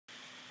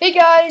Hey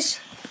guys!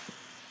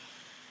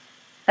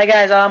 Hey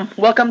guys,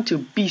 welcome to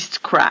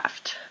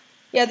BeastCraft.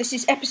 Yeah, this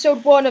is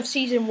episode 1 of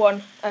season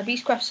 1,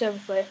 BeastCraft server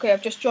play. Okay,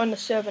 I've just joined the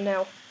server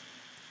now.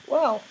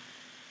 Wow,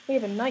 we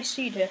have a nice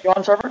seed here. You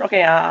on server?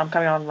 Okay, I'm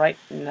coming on right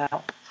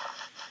now.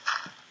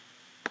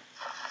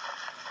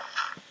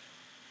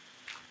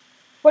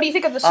 What do you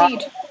think of the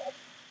seed?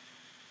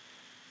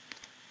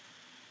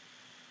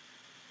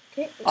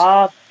 Okay,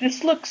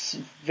 this looks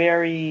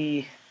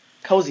very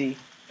cozy,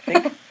 I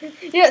think.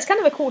 yeah, it's kind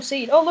of a cool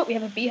seed. Oh look, we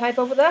have a beehive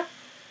over there.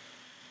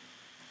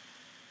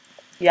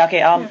 Yeah, okay,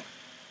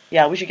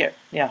 yeah, we should get,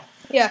 yeah.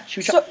 Yeah,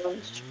 Should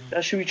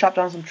we chop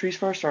down some trees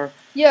first, or?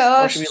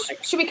 Yeah, Or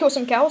should we kill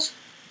some cows?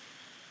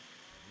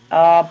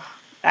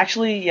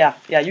 Actually, yeah,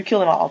 you kill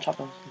them, I'll chop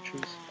down some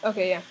trees.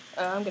 Okay, yeah,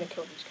 I'm gonna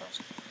kill these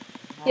cows.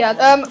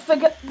 Yeah, for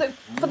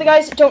the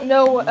guys that don't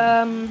know,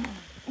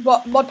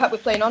 what mod pack we're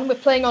playing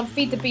on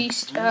Feed the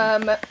Beast,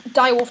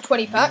 Direwolf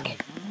 20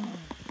 pack.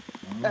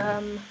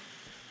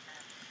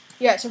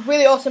 Yeah, it's a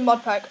really awesome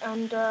mod pack,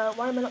 and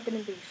why am I not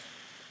getting beef?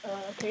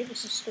 Okay,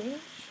 this is strange.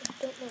 I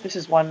don't know. This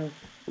is one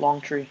long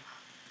tree.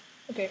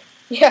 Okay,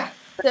 yeah,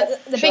 the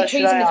big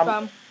trees in this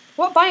biome.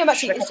 What biome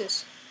actually is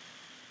this?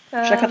 Should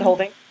I cut the whole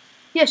thing?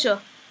 Yeah,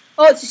 sure.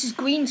 Oh, this is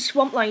green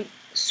swamplands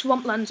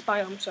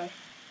biome. Sorry.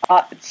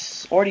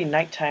 It's already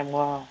nighttime.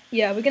 Wow.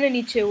 Yeah, we're gonna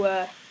need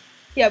to.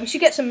 Yeah, we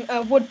should get some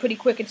wood pretty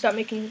quick and start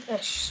making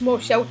a small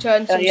shelter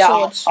and some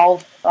swords.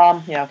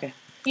 Yeah, okay.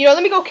 You know,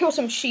 let me go kill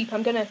some sheep.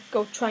 I'm gonna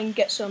go try and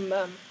get some.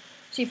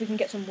 See if we can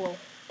get some wool.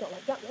 Don't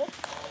like that though.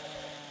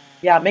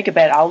 Yeah, make a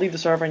bed. I'll leave the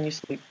server and you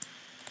sleep.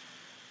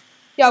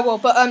 Yeah, well,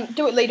 but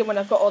do it later when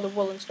I've got all the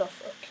wool and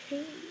stuff.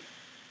 Okay.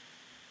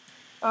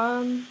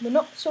 We're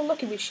not so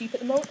lucky with sheep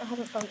at the moment. I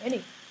haven't found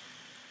any.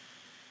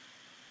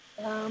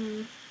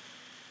 And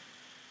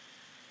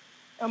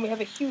we have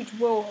a huge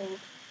wool hole.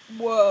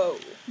 Whoa!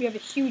 We have a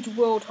huge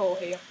wool hole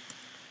here.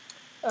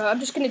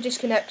 I'm just gonna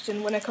disconnect,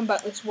 and when I come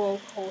back, this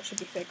wool hole should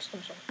be fixed.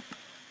 I'm sorry.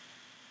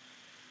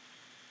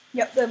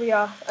 Yep, there we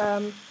are.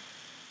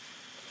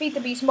 Feed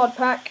the Beast mod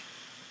pack.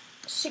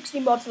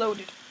 60 mods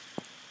loaded.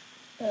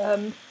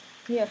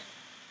 Yeah.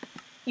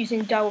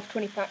 Using Direwolf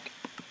 20 pack.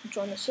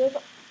 Join the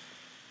server.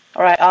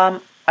 Alright,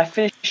 I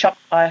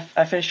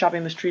finished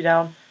chopping this tree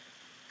down.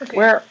 Okay.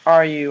 Where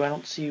are you? I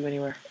don't see you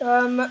anywhere.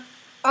 I'm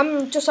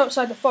just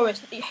outside the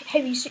forest.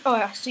 Hey, you see? Oh,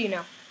 I see you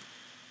now.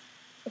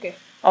 Okay.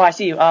 Oh, I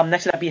see you.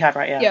 Next to that beehive,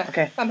 right? Yeah. Yeah.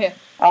 Okay. I'm here.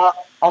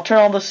 I'll turn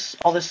all this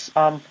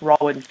raw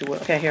wood into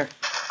wood. Okay, here.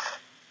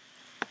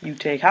 You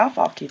take half.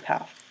 I'll keep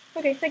half.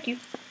 Okay, thank you.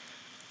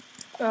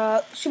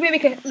 Should we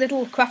make a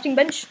little crafting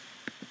bench?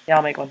 Yeah,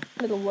 I'll make one.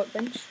 Little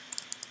workbench.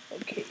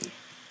 Okay.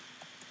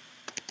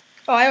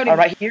 Oh, I already.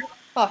 Right here.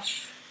 Oh,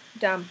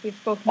 damn. We've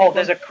both. Made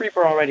There's one. a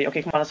creeper already.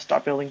 Okay, come on, let's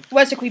start building.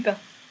 Where's the creeper?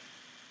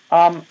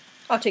 I'll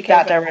take care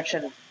of it. That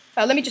direction.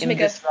 Let me just make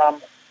this,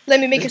 a. Let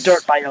me make this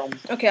dirt biome.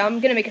 Okay, I'm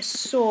gonna make a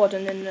sword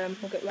and then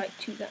we'll get right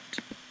to that.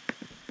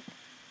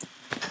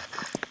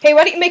 Hey,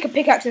 why don't you make a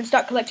pickaxe and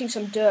start collecting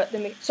some dirt?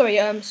 Then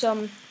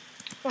stone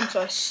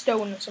or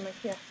something.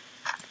 Yeah,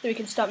 then we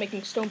can start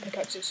making stone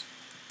pickaxes.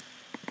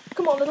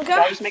 Come on, little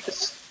guy. I'll just make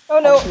this. Oh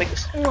no!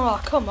 Oh,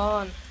 come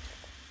on.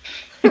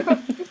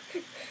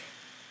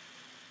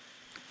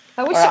 Alright,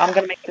 I'm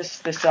gonna make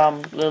this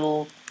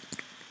little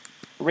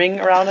ring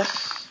around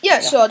us. Yeah,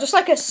 sure. Just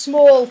like a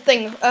small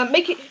thing.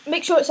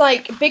 Make sure it's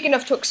like big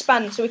enough to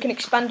expand, so we can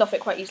expand off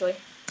it quite easily.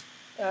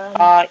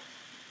 Yeah,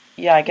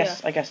 I guess.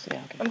 Yeah, okay.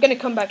 I'm gonna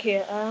come back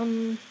here.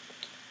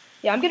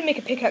 Yeah, I'm gonna make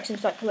a pickaxe and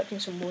start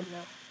collecting some wood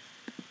now.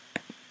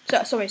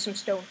 Sorry, some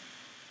stone.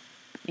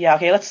 Yeah,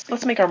 okay.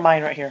 Let's make our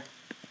mine right here.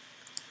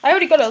 I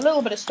already got a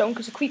little bit of stone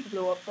because the creeper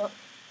blew up, but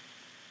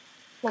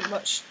not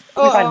much.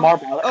 We can find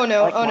marble. Oh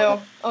no! Like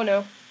marble.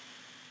 No!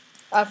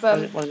 I've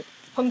What is it?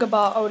 hunger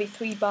bar already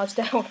 3 bars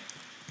down.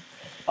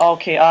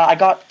 Okay, I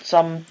got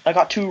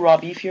 2 raw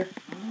beef here.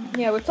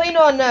 Yeah, we're playing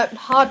on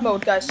hard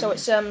mode, guys. So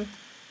it's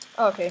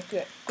okay,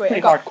 great.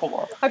 Pretty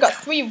hardcore. I got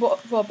 3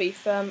 raw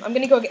beef. I'm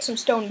gonna go get some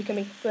stone, become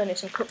a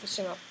furnace, and cook this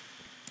thing up.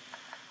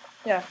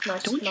 Yeah,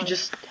 nice. Don't you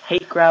just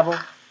hate gravel?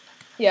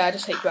 Yeah, I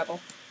just hate gravel.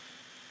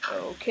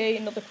 Okay,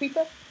 another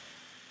creeper.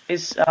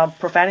 Is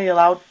profanity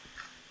allowed?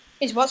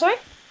 Is what, sorry?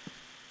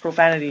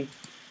 Profanity.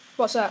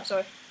 What's that,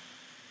 sorry?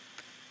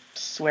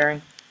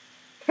 Swearing.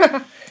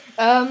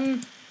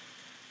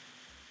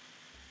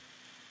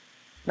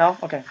 No?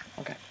 Okay.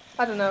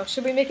 I don't know.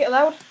 Should we make it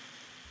allowed?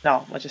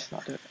 No, let's just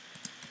not do it.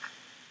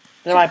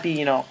 There might be,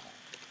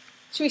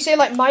 Should we say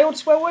like mild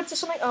swear words or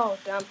something? Oh,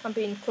 damn. I'm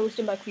being closed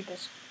in by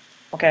creepers.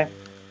 Okay.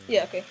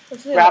 Yeah, okay.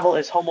 Gravel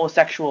is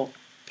homosexual.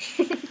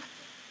 Do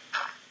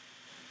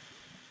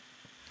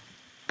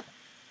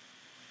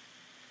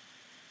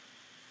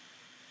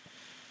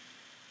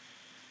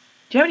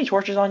you have any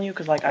torches on you?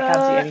 Because, I can't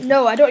see anything.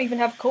 No, I don't even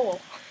have coal.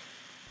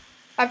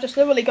 I've just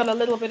literally got a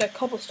little bit of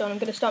cobblestone. I'm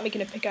gonna start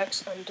making a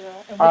pickaxe and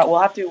we'll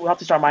have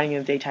to start mining in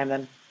the daytime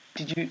then.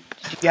 Did you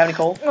have any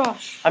coal? Oh,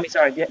 I mean,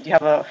 sorry. Do you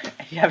have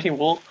any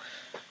wool?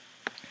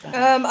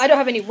 I don't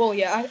have any wool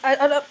yet. I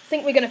don't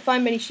think we're gonna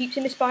find many sheep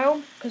in this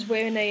biome because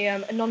we're in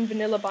a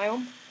non-vanilla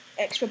biome.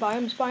 extra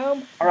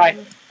biome. Alright,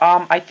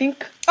 I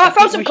think... Oh, I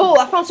found we some coal!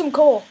 I found some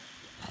coal!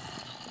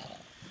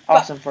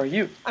 Awesome for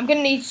you. I'm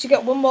gonna need to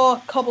get one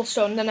more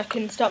cobblestone, then I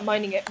can start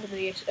mining it with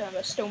the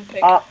a stone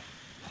pick.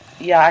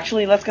 Yeah,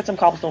 actually, let's get some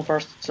cobblestone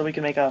first, so we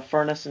can make a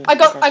furnace and... I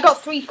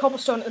got 3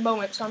 cobblestone at the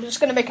moment, so I'm just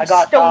gonna make a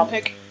stone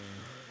pick.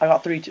 I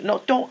got 3 too.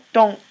 No,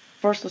 don't.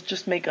 First, let's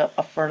just make a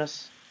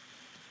furnace.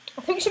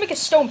 I think we should make a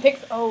stone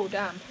pick. Oh,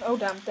 damn. Oh,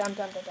 damn.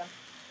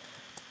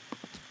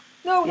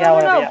 No.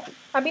 Yeah.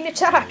 I'm being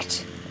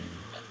attacked.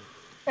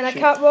 And I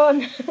can't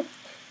run.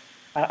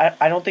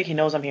 I don't think he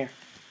knows I'm here.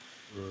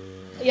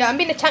 Yeah, I'm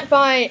being attacked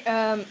by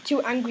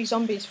 2 angry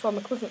zombies from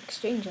Equivalent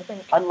Exchange, I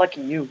think.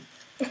 Unlucky you.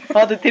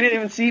 Oh, they didn't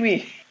even see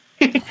me.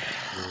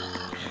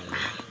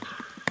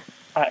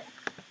 Alright,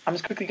 I'm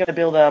just quickly gonna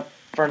build a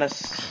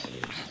furnace.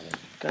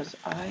 Because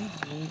I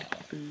need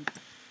food.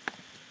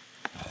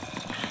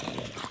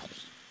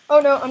 Oh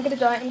no, I'm gonna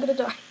die.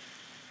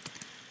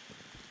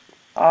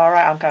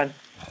 Alright, I'm coming.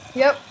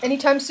 Yep,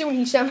 anytime soon,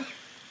 Hisham.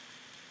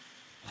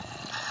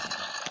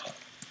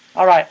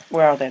 Alright,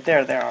 where are they?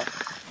 There they are.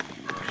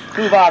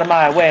 Move out of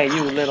my way,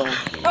 you little...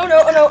 Oh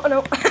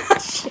no.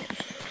 Shit.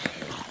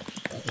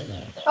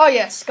 Oh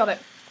yes, got it.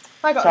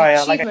 I got Sorry,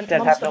 an like I achievement.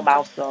 said, have no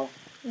mouse, so...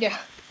 Yeah.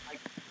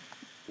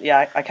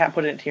 Yeah, I can't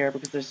put it into here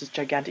because there's this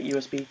gigantic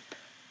USB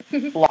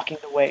blocking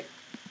the way.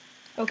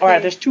 Okay.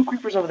 Alright, there's 2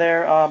 creepers over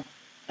there,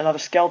 another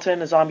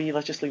skeleton, a zombie,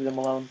 let's just leave them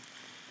alone.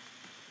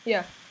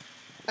 Yeah.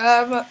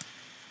 Yeah.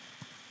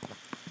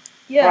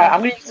 Alright, I'm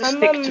gonna use this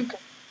stick to...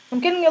 I'm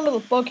getting a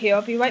little bug here,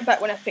 I'll be right back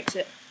when I fix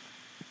it.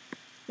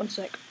 1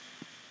 sec.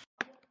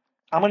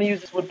 I'm gonna use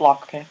this wood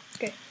block, okay?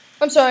 Okay.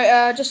 I'm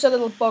sorry, just a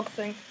little bug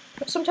thing.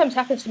 It sometimes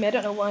happens to me, I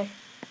don't know why.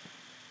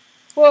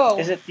 Whoa.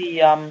 Is it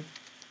the,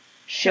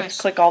 shift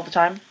click all the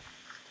time?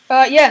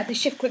 Yeah, the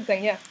shift click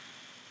thing, yeah.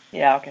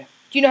 Yeah, okay.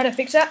 Do you know how to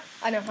fix that?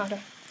 I know how to.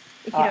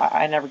 If you don't.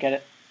 I never get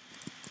it.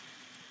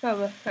 Oh,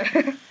 well.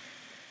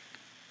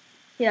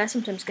 Yeah, I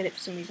sometimes get it for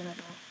some reason, I don't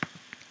know.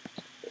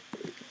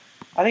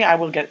 I think I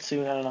will get it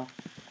soon, I don't know.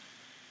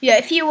 Yeah,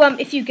 if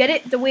you get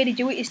it, the way to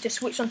do it is to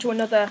switch onto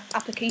another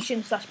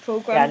application /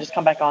 program. Yeah, just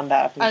come back on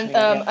that application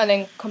and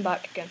then come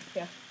back again.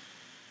 Yeah.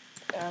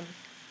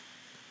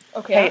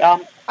 Okay. Hey,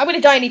 I'm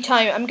gonna die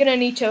anytime. I'm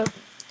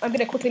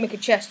gonna quickly make a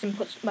chest and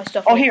put my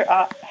stuff. Oh, in here.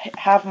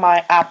 Have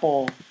my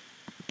apple.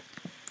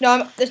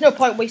 No, there's no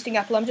point wasting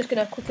apple. I'm just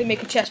gonna quickly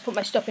make a chest, put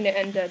my stuff in it,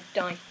 and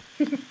die.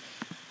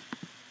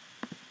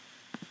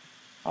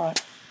 All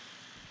right.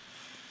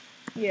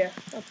 Yeah.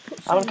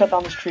 I'm gonna cut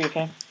down this tree,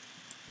 okay?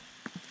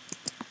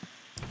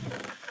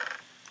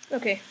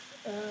 Okay.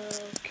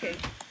 Okay.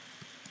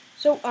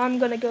 So I'm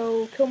gonna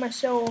go kill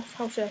myself.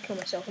 How should I kill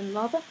myself? In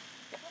lava?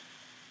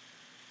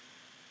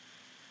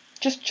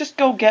 Just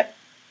go get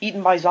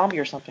eaten by a zombie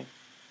or something.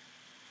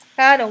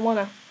 I don't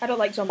wanna. I don't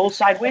like zombies. Both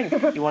side win.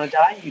 You wanna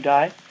die? You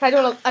die. I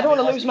don't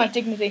wanna lose my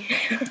dignity.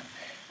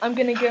 I'm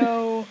gonna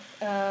go.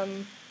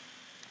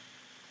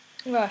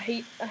 Well, I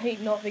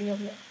hate not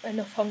having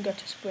enough hunger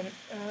to sprint.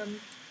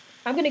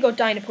 I'm gonna go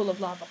die in a pool of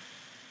lava.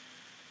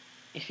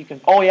 If you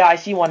can. Oh yeah, I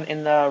see one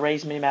in the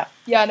raised minimap.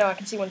 Yeah, I know. I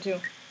can see one too.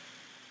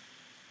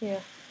 Yeah.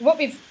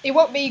 It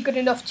won't be good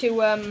enough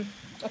to.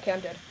 Okay,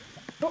 I'm dead.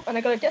 Oh, and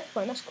I got a death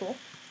point. That's cool.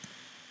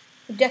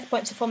 The death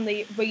points are from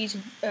the raised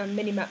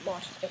minimap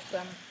mod.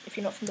 If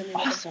you're not familiar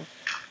with Awesome.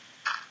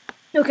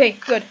 them. Okay,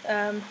 good.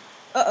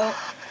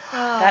 Uh-oh.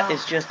 That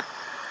is just...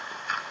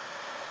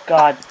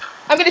 God.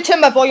 I'm gonna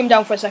turn my volume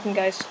down for a second,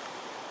 guys.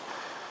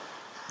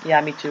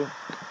 Yeah, me too.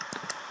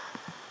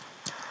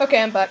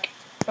 Okay, I'm back.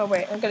 Oh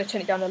wait, I'm gonna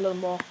turn it down a little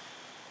more.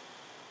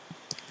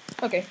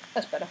 Okay,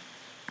 that's better.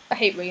 I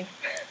hate rain.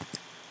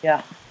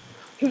 Yeah.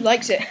 Who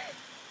likes it?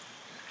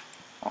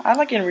 I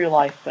like it in real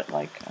life, but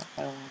like,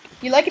 I don't like it.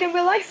 You like it in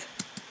real life?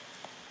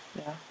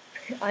 Yeah.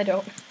 I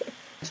don't.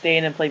 Stay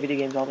in and play video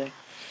games all day.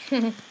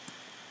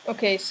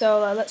 Okay,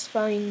 so let's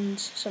find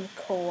some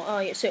coal. Oh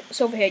yeah, so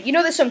it's over here. You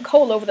know there's some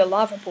coal over the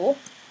lava pool?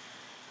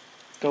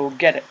 Go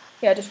get it.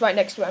 Yeah, just right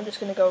next to it. I'm just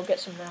gonna go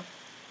get some now.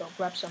 Go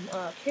grab some.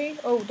 Okay.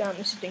 Oh damn,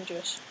 this is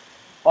dangerous.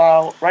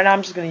 Right now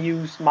I'm just gonna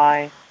use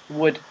my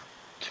wood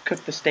to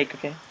cook the steak,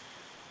 okay?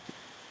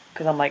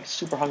 Because I'm like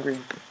super hungry.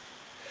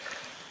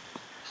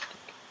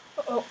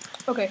 Oh,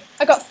 okay.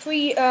 I got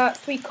three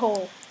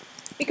coal.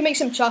 We can make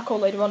some charcoal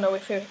later on though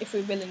if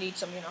we really need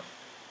some, you know.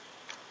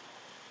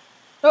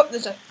 Oh,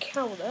 there's a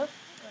cow there.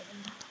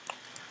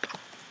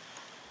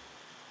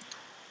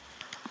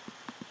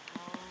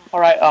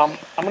 Alright, I'm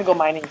gonna go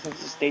mining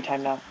since it's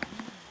daytime now.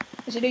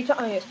 Is it daytime?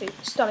 Oh yes,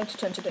 it's starting to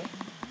turn today.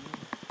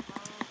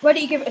 Why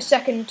don't you give it a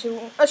second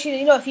to... Actually,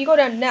 you know, if you go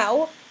down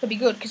now, it'll be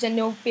good, because then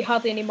there'll be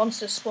hardly any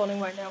monsters spawning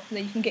right now. And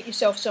then you can get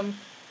yourself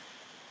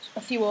a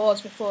few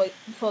ores before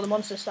the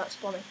monsters start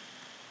spawning.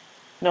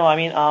 No, I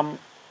mean,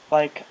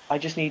 like, I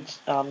just need,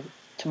 to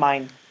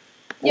mine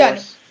Yeah,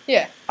 ores.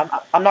 yeah.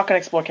 I'm not gonna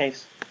explore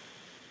caves.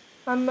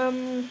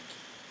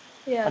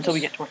 Yeah. Until we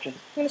get torches.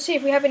 I'm gonna see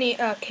if we have any,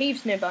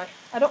 caves nearby.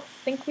 I don't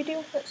think we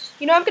do.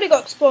 You know, I'm gonna go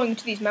exploring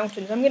into these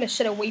mountains. I'm gonna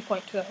set a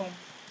waypoint to the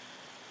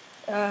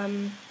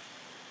home.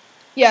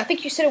 Yeah, I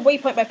think you set a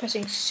waypoint by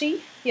pressing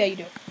C. Yeah, you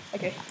do.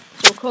 Okay,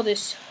 so we'll call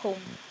this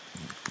home.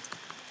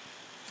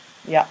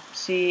 Yeah,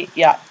 C.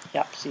 Yeah,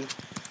 yeah, C.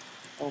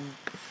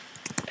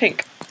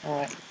 Pink. All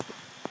right.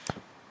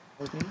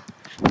 With me.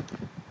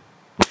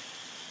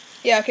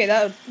 Yeah, okay,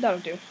 that'll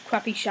do.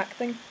 Crappy shack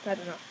thing. I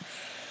don't know.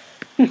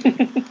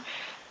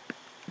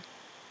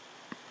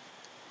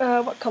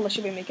 What color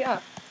should we make it?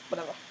 Ah,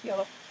 whatever.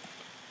 Yellow.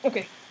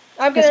 Okay,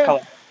 I'm This gonna.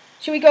 color.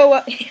 Should we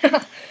go?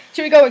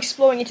 Should we go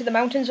exploring into the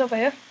mountains over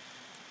here?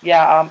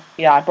 Yeah.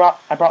 Yeah. I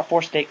brought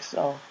 4 steaks.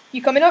 So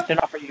You coming up? they're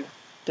not for you.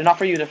 They're not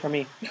for you. They're for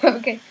me.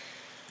 Okay.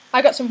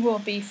 I got some raw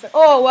beef.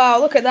 Oh wow!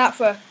 Look at that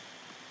for.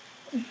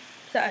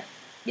 That,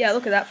 yeah,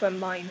 look at that for a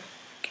mine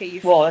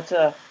cave. Whoa, that's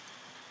a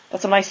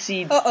nice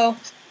seed. Uh oh.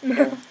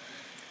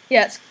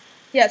 Yeah,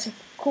 it's a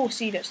cool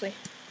seed actually.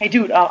 Hey,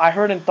 dude. I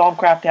heard in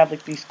BeastCraft they have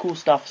like these cool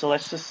stuff. So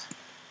let's just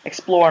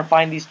explore and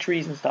find these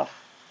trees and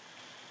stuff.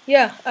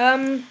 Yeah.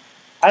 I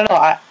don't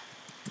know.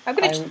 I'm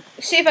gonna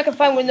see if I can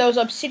find one of those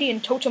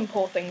obsidian totem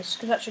pole things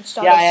because that should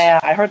start.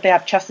 Yeah. I heard they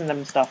have chests in them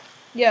and stuff.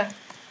 Yeah.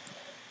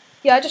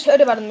 Yeah, I just heard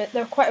about them.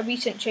 They're quite a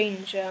recent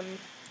change. I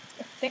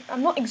think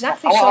I'm not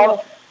exactly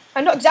sure.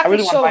 I'm not exactly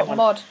really sure what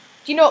mod.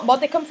 Do you know what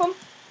mod they come from?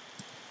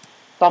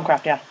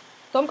 BeastCraft, yeah.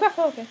 BeastCraft?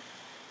 Oh, okay.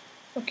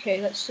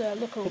 Okay, let's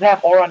look over. They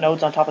have aura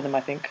nodes on top of them,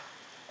 I think.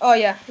 Oh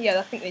yeah,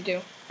 I think they do.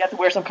 You have to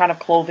wear some kind of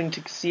clothing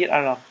to see it. I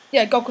don't know.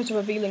 Yeah, goggles are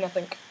revealing, I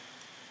think.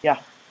 Yeah.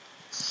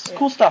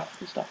 Cool stuff.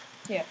 Cool stuff.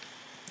 Yeah,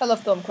 I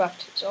love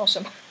BeastCraft. It's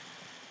awesome.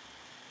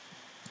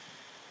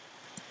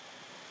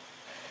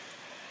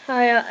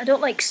 I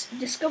don't like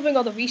discovering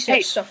all the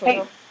research stuff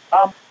right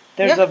now.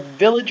 There's a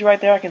village right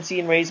there I can see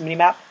in Ray's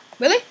minimap.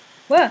 Really?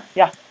 Where?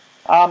 Yeah.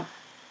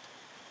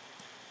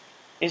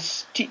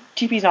 Is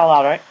TP's not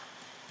allowed, right?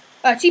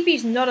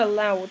 TP's not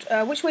allowed.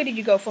 Which way did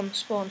you go from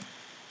spawn?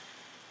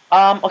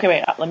 Okay,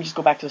 wait. Let me just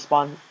go back to the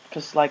spawn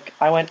because, like,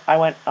 I went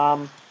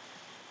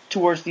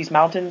towards these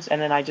mountains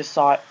and then I just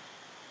saw it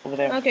over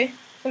there. Okay,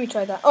 let me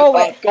try that. Oh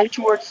wait. Go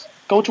towards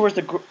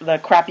the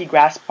crappy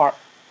grass part.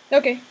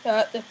 Okay.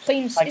 The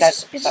plains. Like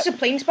is this a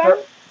plains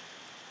biome?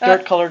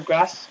 Dirt-colored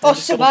grass. Oh,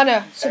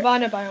 savanna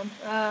biome.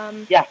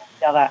 Yeah,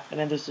 that. And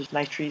then there's just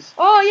nice trees.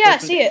 Oh yeah, I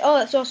see it. Oh,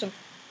 that's awesome.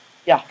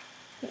 Yeah.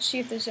 Let's see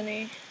if there's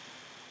any.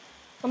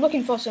 I'm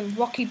looking for some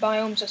rocky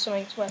biomes or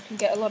something where I can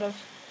get a lot of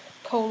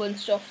coal and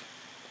stuff,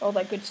 all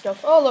that good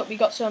stuff. Oh look, we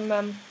got some.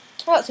 Oh,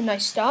 that's a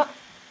nice start.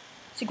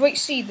 It's a great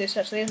seed, this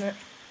actually, isn't it?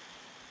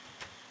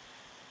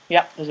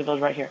 Yeah, there's a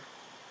village right here.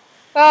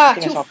 Ah,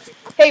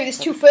 hey, there's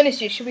 2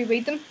 furnaces. Should we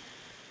read them?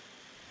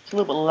 It's a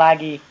little bit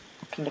laggy,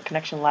 the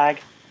connection lag.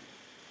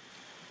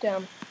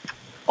 Damn.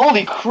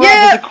 Holy crap!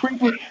 Yeah! There's a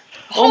creeper.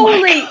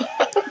 Holy!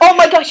 Oh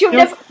my gosh!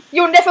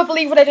 You'll never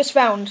believe what I just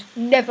found.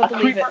 Never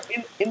believe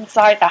it.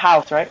 Inside a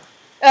house, right?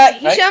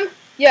 Hisham? Right?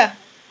 Yeah.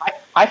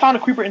 I found a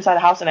creeper inside a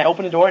house and I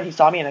opened the door and he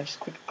saw me and I just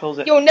quickly closed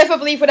it. You'll never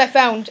believe what I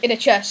found in a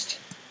chest.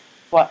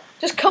 What?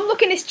 Just come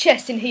look in this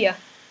chest in here.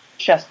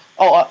 Chest?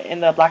 Oh, in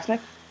the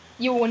blacksmith?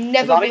 You will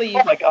never believe.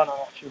 Oh my god,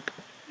 no, true.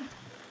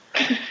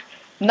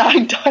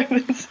 9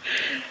 diamonds.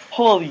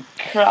 Holy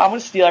crap! I'm gonna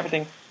steal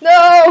everything.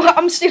 No,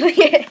 I'm stealing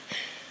it.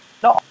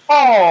 No.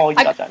 Oh, you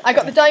got that. I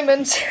got the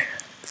diamonds.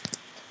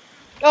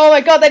 Oh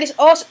my god, that is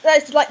awesome.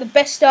 That is like the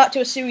best start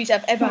to a series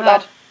I've ever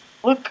had.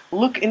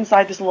 Look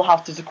inside this little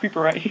house. There's a creeper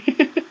right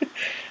here.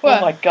 Where?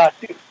 Oh my god.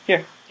 Dude,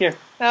 here.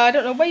 I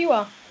don't know where you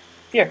are.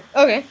 Here.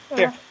 Okay.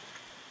 Here.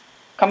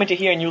 Come into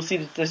here and you'll see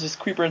that there's this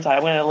creeper inside.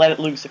 I'm gonna let it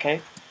loose,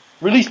 okay?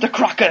 Release the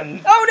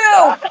Kraken! Oh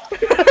no!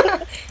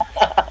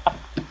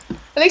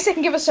 At least they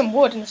can give us some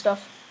wood and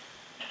stuff.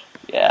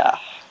 Yeah.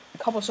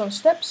 Cobblestone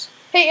steps.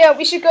 Hey,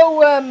 we should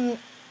go.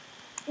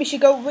 We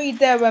should go read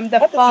their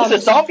farms.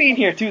 There's a zombie in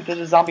here too. There's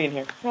a zombie in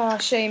here. Ah,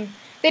 shame.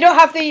 They don't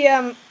have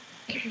the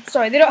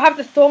sorry, they don't have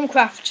the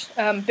Thorncraft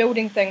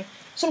building thing.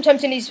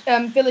 Sometimes in these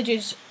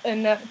villages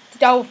in the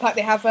Dowel Pack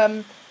they have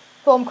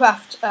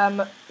Thorncraft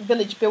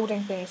village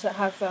building things that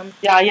have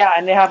Yeah,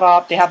 and they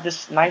have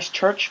this nice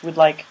church with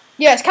like.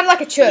 Yeah, it's kind of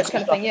like a church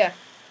kind of thing. Yeah.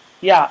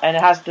 Yeah, and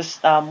it has this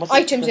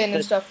items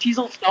and stuff.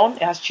 Chisel stone.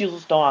 It has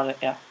chisel stone on it.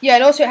 Yeah. Yeah,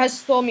 and also it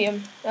has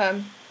thormium.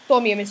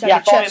 Thormium inside the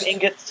chest. Yeah, thormium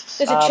ingots.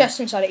 There's a chest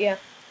inside it. Yeah.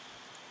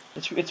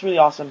 It's really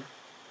awesome.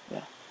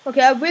 Yeah.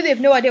 Okay, I really have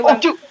no idea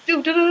what. Oh,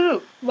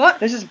 dude. What?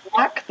 There's this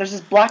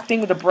black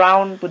thing with a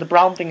brown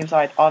thing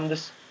inside on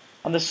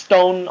the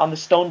stone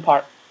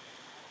part.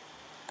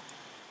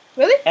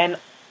 Really? And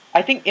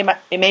I think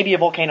it may be a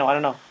volcano. I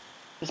don't know.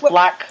 This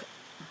black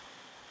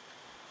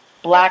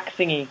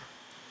thingy.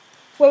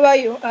 Where are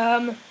you?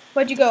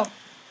 Where'd you go?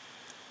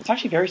 It's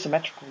actually very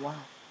symmetrical. Wow.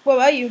 Where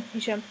are you,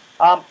 Hisham?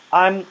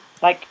 I'm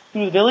like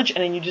through the village,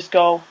 and then you just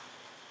go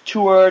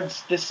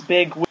towards this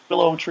big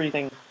willow tree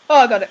thing. Oh,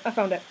 I got it. I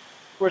found it.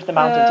 Towards the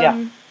mountains,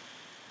 yeah.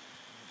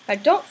 I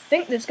don't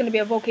think there's going to be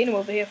a volcano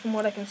over here, from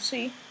what I can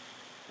see.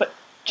 But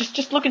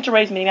just look into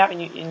Ray's minimap,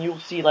 and you'll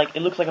see like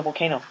it looks like a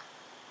volcano.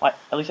 Like,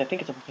 at least I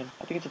think it's a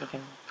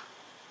volcano.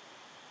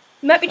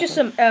 It might be just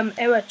some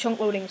error chunk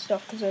loading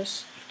stuff,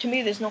 because to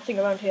me there's nothing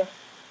around here.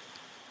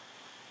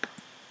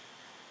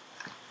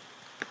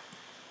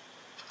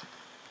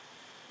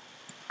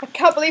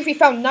 can't believe we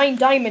found 9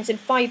 diamonds and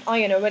 5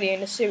 iron already in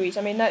the series.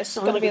 I mean, that's It's a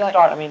gonna really be good like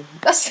start. I mean,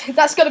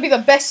 that's gonna be the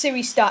best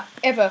series stat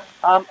ever.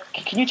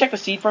 can you check the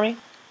seed for me?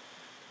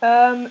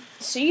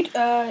 Seed?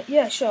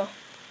 Yeah, sure.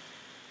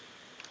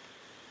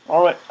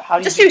 Or how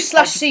do you? Just do how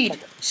slash do you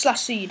seed.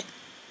 Slash seed.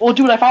 Oh,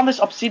 dude, I found this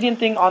obsidian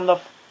thing on the.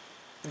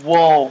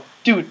 Whoa,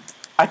 dude,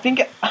 I think.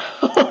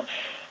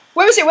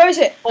 Where is it? Where is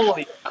it?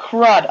 Holy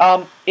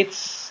crud!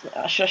 It's.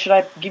 Should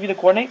I give you the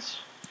coordinates?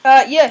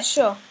 Yeah,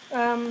 sure.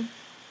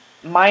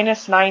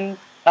 Minus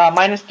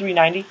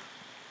 390.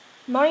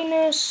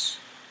 Minus.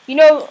 You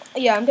know,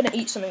 yeah, I'm gonna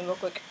eat something real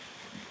quick.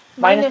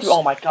 Minus 3.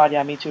 Oh my god,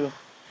 yeah, me too.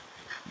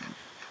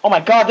 Oh my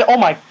god! Oh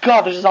my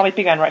god! There's a zombie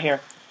pigman right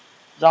here.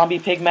 Zombie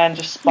pigman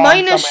just spawned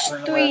minus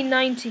somewhere.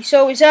 390.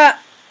 So is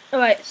that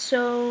alright?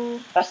 So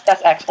That's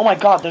X. Oh my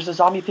god! There's a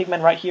zombie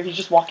pigman right here. He's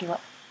just walking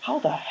around. How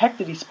the heck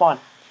did he spawn?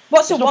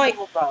 what's the There's no white?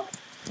 portals around.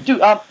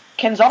 Dude,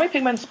 can zombie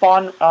pigmen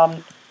spawn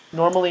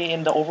normally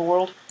in the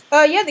overworld?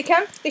 Yeah, they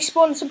can. They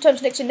spawn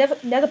sometimes next to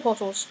nether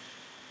portals.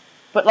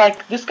 But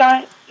like this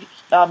guy,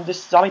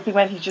 this zombie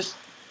pigman, he's just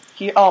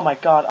he. Oh my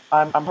god!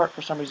 I'm hurt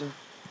for some reason.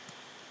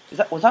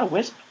 Was that a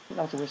wisp? I think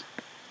that was a wisp.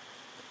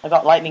 I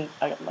got lightning.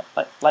 I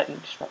got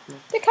lightning struck me.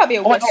 There can't be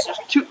a Oh my wisp.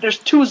 god! There's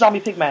two zombie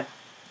pigmen.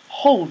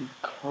 Holy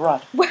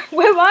crud!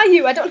 Where are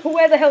you? I don't know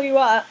where the hell you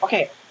are.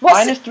 Okay, What's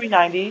minus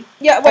 390.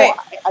 Yeah, wait.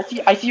 Oh,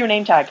 I see your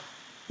name tag.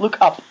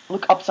 Look up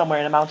somewhere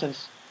in the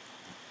mountains.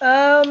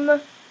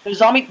 There's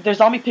zombie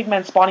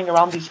pigmen spawning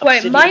around these.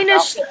 Wait,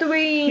 minus mountains.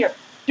 3. Here,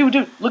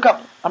 dude, look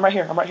up. I'm right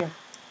here.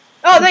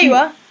 Oh, there you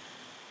are.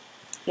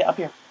 Yeah, up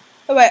here.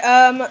 Oh wait,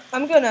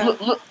 I'm gonna.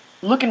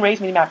 Look in Ray's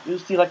minimap. You'll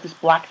see like this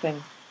black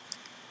thing.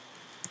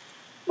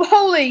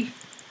 Holy!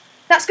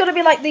 That's gotta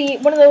be like the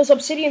one of those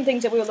obsidian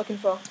things that we were looking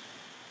for.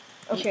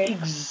 Okay.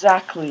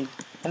 Exactly.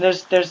 And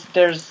there's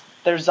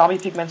zombie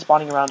pigmen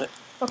spawning around it.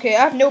 Okay, I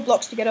have no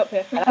blocks to get up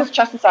here. And it has a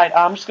chest inside.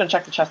 I'm just gonna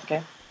check the chest,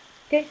 okay?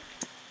 Okay.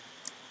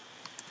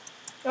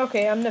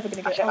 Okay, I'm never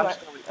gonna get it. Actually, I'm Alright.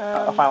 just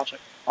gonna a final check.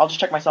 I'll just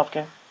check myself,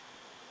 okay?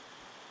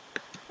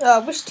 I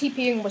wish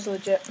TPing was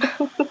legit.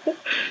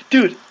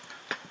 Dude,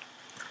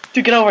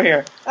 get over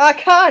here. I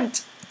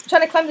can't! I'm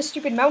trying to climb the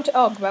stupid mountain.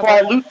 Oh, grab Before I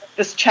it. loot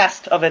this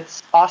chest of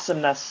its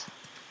awesomeness.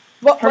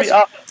 Hurry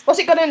up. What's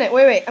it got in it?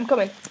 Wait, I'm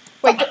coming.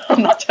 Wait.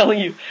 I'm not telling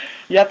you.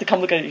 You have to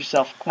come look at it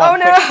yourself. Come on,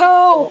 quick.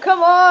 No!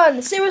 Come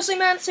on! Seriously,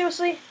 man?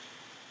 Seriously?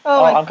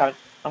 Oh, I'm coming.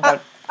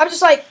 I'm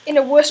just like in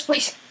the worst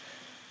place.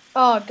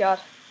 Oh god.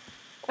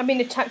 I'm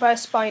being attacked by a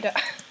spider.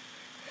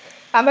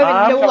 I'm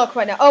having no luck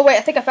right now. Oh wait,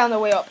 I think I found a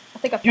way up.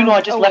 I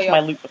just left my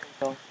loot.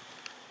 So.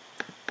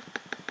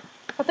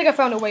 I think I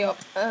found a way up.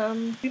 I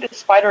think the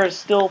spider is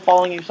still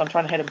following you, so I'm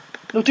trying to hit him.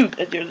 No, dude,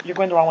 you're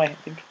going the wrong way, I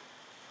think.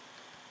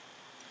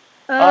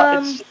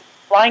 It's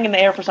flying in the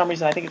air for some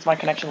reason. I think it's my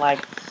connection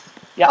lag.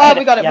 Yeah. Oh,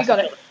 we got it.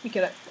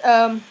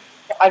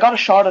 I got a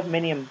shard of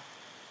minium.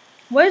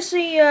 Where's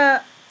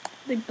the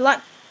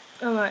black?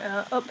 Oh right,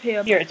 up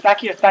here. Here, it's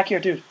back here,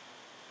 dude.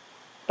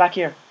 Back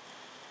here.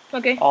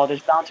 Okay. Oh,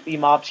 there's bound to be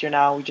mobs here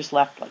now. We just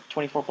left like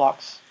 24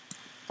 blocks.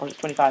 Or is it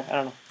 25? I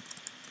don't know.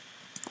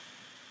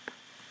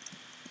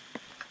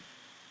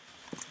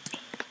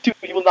 Dude,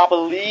 you will not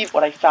believe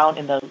what I found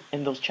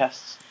in those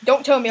chests.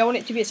 Don't tell me. I want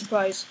it to be a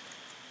surprise.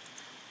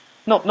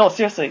 No,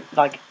 seriously.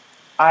 Like,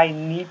 I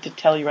need to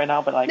tell you right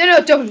now, but like.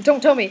 No,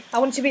 don't tell me. I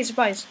want it to be a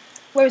surprise.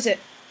 Where is it?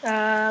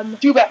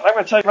 Too bad. I'm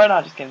gonna tell you right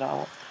now. Just kidding.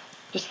 No.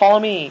 Just follow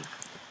me.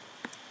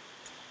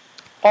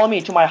 Follow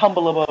me to my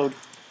humble abode.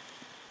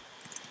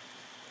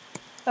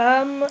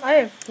 I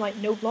have like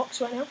no blocks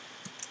right now.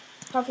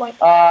 I have like.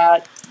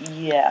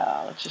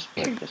 Yeah. Let's just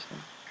break this thing.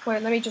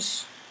 Wait, let me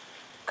just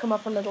come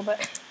up a little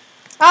bit.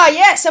 Ah,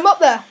 yes, I'm up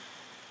there.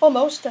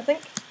 Almost, I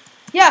think.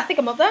 Yeah, I think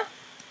I'm up there.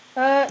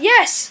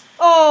 Yes.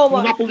 Oh my.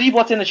 You will not believe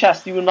what's in the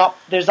chest. You will not.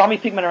 There's zombie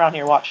pigmen around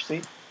here. Watch.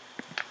 See.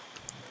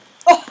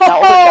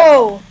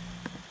 Oh.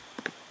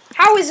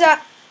 How is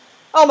that?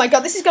 Oh my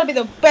god, this is gonna be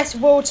the best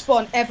world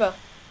spawn ever.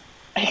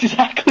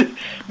 Exactly.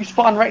 We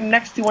spawn right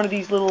next to one of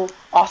these little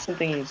awesome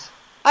thingies.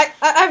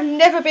 I've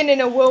never been in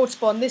a world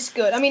spawn this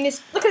good. I mean,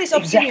 look at this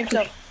obsidian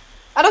stuff.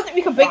 I don't think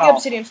we can break the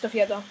obsidian stuff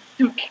yet, though.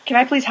 Dude, can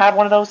I please have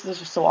one of those? This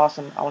is so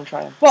awesome. I want to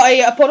try them. What,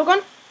 a portal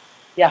gun?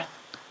 Yeah.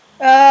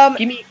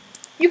 Give me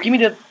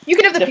the. You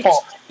can have the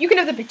default. You can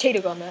have the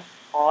potato gun there.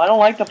 Oh, I don't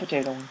like the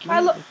potato one.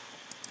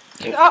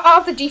 I'll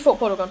have the default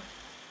portal gun.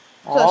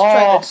 So let's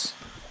try this.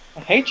 I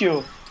hate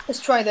you.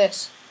 Let's try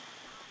this.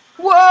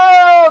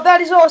 Whoa,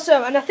 that is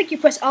awesome! And I think you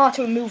press R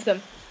to remove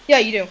them. Yeah,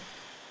 you do.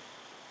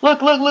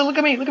 Look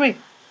at me.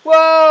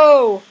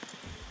 Whoa!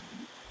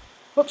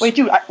 Whoops. Wait,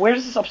 dude, where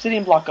does this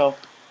obsidian block go?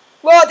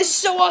 Whoa, this is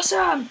so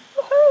awesome!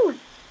 Woohoo!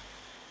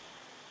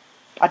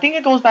 I think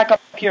it goes back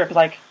up here, because,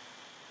 like,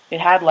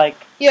 it had, like,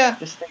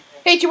 this thing.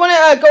 Hey, do you want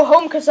to go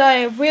home? Because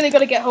I really got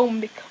to get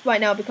home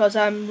right now, because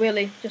I'm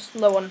really just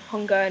low on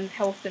hunger and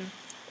health and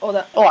all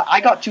that. Oh,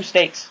 I got 2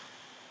 steaks.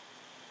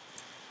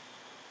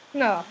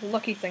 No,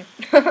 lucky thing.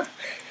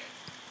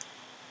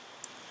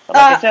 But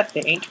like I said,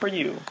 they ain't for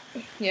you.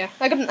 Yeah,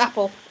 I got an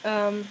apple.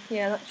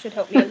 Yeah, that should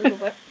help me a little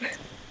bit.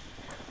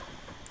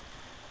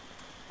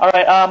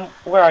 Alright,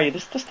 where are you?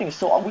 This thing is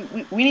so...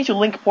 We need to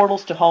link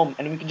portals to home,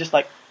 and we can just,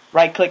 like,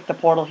 right-click the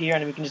portal here,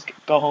 and we can just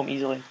go home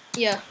easily.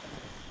 Yeah.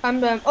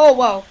 Oh,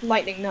 wow.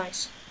 Lightning,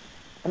 nice.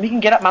 And we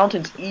can get up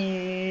mountains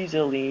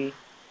easily.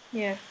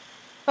 Yeah.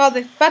 Oh,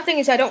 the bad thing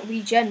is I don't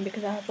regen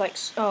because I have, like...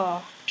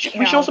 Oh,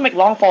 we should also make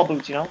long fall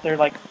boots, you know? They're,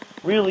 like,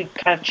 really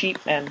kind of cheap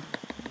and...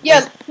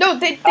 Yeah, no,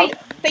 they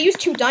use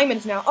 2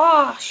 diamonds now.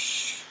 Oh,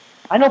 shh.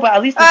 I know, but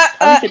at least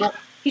they don't...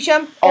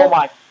 Hisham? Oh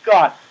my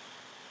god.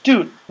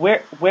 Dude,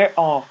 where,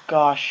 oh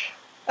gosh.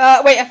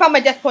 Wait, I found my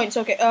death points,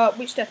 okay.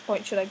 Which death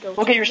point should I go to?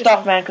 Go get your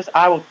stuff, man, because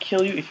I will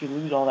kill you if you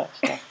lose all that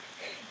stuff.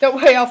 Don't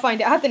worry, I'll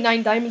find it. I had the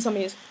 9 diamonds on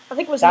me. I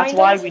think it was 9 That's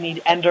why diamonds? we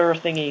need ender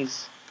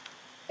thingies.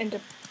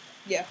 Ender...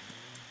 Yeah.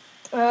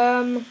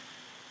 Alright,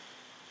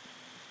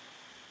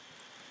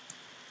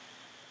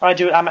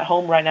 dude, I'm at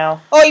home right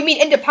now. Oh, you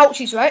mean ender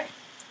pouches, right?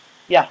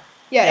 Yeah.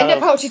 Yeah, ender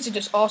pouches are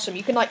just awesome.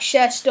 You can, like,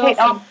 share stuff. Wait,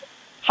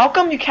 how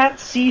come you can't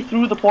see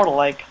through the portal,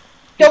 like...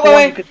 Don't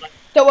worry. Could, like,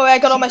 don't worry, I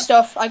got all my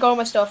stuff.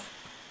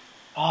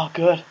 Oh,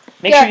 good.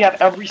 Make sure you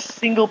have every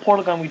single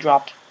portal gun we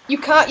dropped. You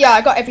can't... Yeah,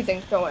 I got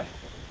everything. Don't worry.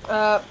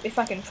 If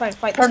I can try and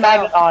fight this Turn guy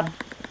magnet on.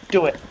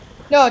 Do it.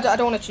 No, I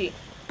don't want to cheat.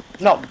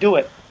 No, do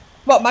it.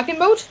 What, magnet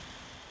mode?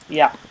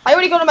 Yeah. I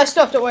already got all my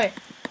stuff, don't worry.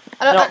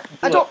 I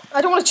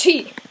don't want to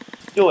cheat.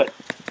 Do it.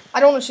 I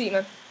don't want to cheat,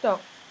 man.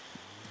 Don't.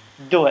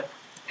 Do it.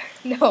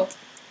 No.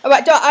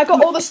 Alright, I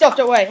got all the stuff,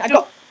 don't worry.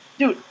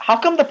 Dude, how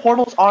come the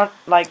portals aren't,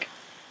 like,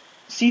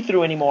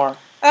 see-through anymore?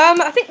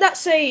 I think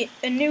that's a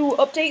new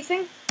update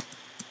thing.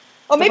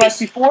 Or maybe... Like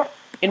before,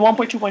 in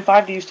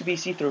 1.2.5, they used to be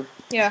see-through.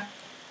 Yeah.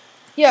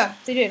 Yeah,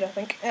 they did, I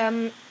think.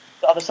 The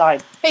other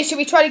side. Hey, should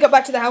we try to go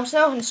back to the house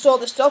now and store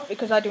the stuff?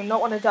 Because I do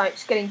not want to die.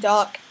 It's getting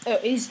dark.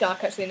 It is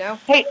dark, actually, now.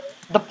 Hey,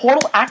 the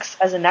portal acts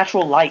as a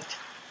natural light.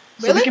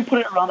 So Really? we can put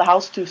it around the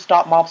house to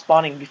stop mob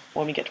spawning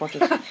when we get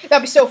torches.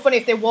 That'd be so funny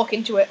if they walk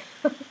into it.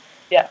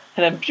 Yeah,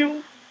 and then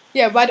pew.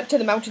 Yeah, right up to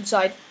the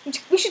mountainside.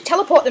 We should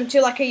teleport them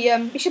to like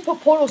a we should put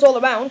portals all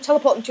around,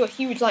 teleport them to a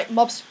huge like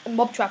mob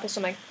trap or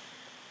something.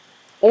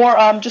 Or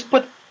just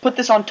put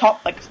this on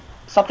top, like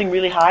something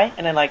really high,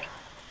 and then like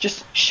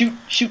just shoot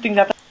things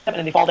at them, and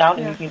then they fall down,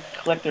 and you can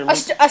collect their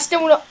loot.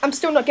 I'm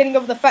still not getting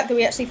over the fact that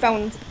we actually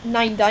found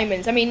 9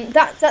 diamonds. I mean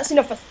that's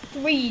enough for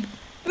three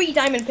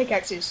diamond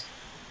pickaxes.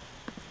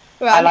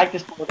 Right, I like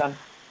this portal gun.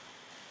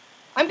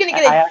 I'm gonna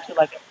get I actually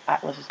like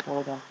Atlas's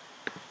portal gun.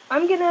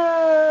 I'm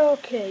gonna...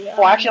 Okay.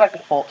 Oh, I actually like the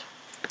Default.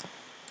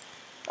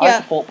 I like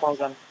the Default portal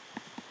gun.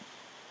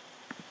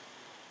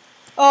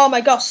 Oh my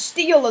gosh,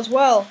 steel as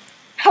well.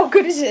 How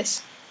good is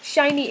this?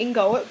 Shiny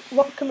ingot.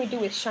 What can we do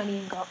with shiny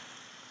ingot?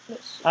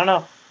 I don't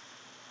know.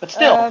 But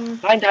still,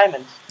 9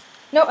 diamonds.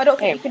 No, I don't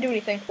think you can do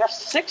anything. You have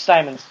 6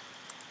 diamonds.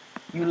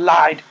 You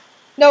lied.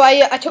 No,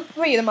 I took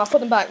 3 of them. I'll put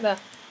them back there.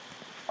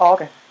 Oh,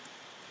 okay.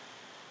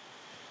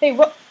 Hey,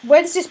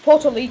 where does this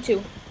portal lead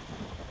to?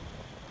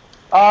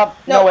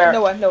 Nowhere.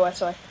 Nowhere,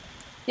 sorry.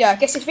 Yeah, I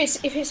guess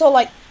if it's all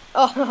like...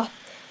 Oh,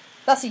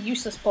 that's a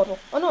useless portal.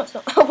 Oh, no, it's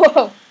not. Oh,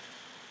 whoa.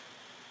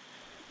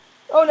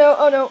 Oh, no,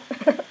 oh, no.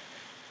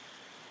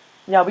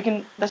 Yeah, we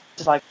can... This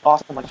is, like,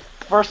 awesome. Like,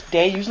 first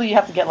day, usually you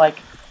have to get, like...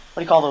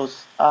 What do you call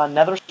those?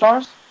 Nether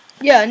stars?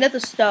 Yeah, nether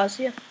stars,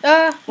 yeah.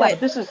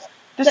 Wait. This is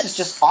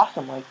just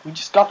awesome. Like, we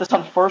just got this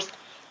on first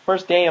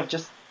day of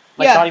just,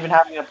 like, not even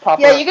having a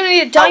proper... Yeah, you're gonna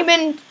need a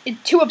diamond,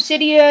 2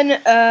 obsidian,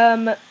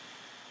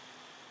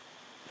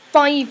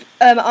 5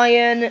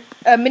 iron,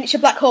 a miniature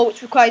black hole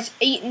which requires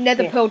 8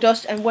 nether pearl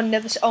dust and 1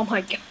 nether... Oh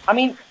my god. I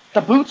mean, the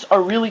boots are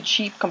really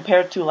cheap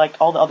compared to, like,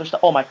 all the other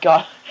stuff. Oh my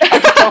god.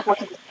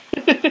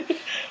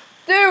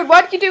 Dude,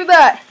 why did you do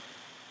that?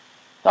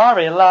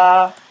 Sorry,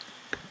 la.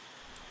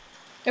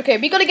 Okay,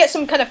 we gotta get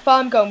some kind of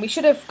farm going. We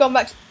should have gone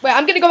back... Wait,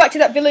 I'm gonna go back to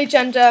that village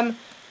and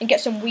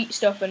get some wheat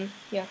stuff and...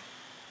 Yeah.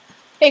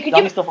 Hey, could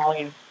still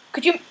following you.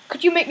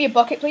 Could you make me a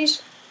bucket,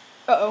 please?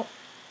 Uh-oh.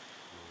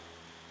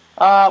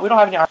 We don't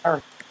have any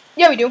iron.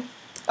 Yeah, we do.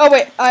 Oh,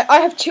 wait, I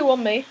have 2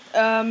 on me.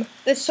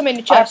 There's some in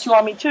the chest. I have 2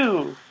 on me,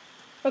 too.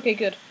 Okay,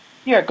 good.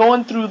 Here,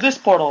 going through this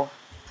portal.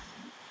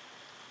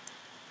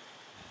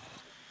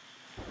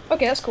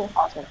 Okay, that's cool.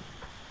 Awesome.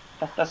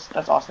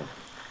 That's awesome.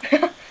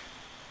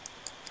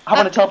 I'm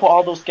gonna teleport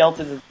all those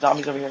skeletons and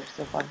zombies over here. It's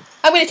so fun.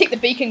 I'm gonna take the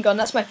beacon gun.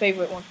 That's my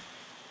favorite one.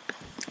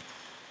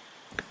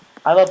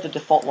 I love the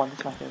default one.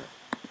 It's my favorite.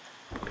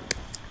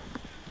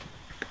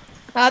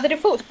 The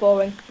default's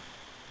boring.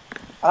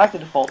 I like the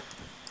default.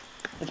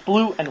 It's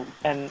blue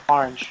and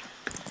orange.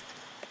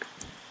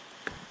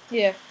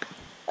 Yeah.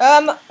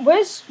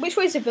 Which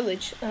way is the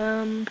village?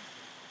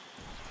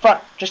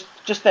 Front,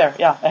 just there.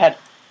 Yeah, ahead.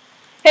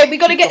 Hey, we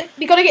gotta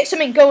get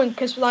something going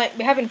because like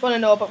we're having fun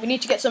and all, but we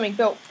need to get something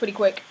built pretty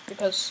quick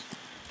because,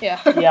 yeah.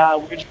 Yeah,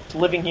 we're just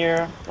living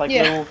here like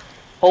little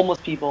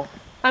homeless people.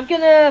 I'm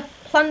gonna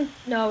plant.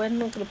 No, I'm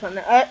not gonna plant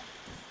that.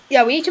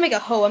 Yeah, we need to make a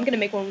hoe. I'm gonna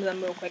make one of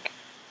them real quick.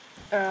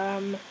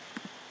 Yeah,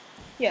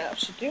 that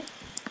should do.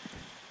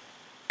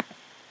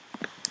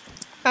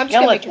 I'm just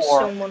gonna make a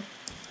stone one.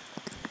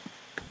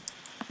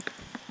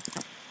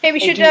 Hey, we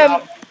should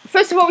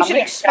first of all we should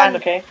expand.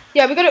 Okay.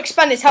 Yeah, we gotta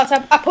expand this house.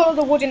 I put all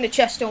the wood in the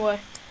chest. Don't worry.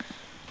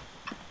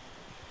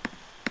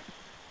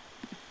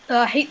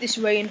 I hate this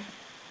rain.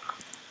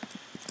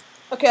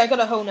 Okay, I got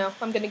a hoe now.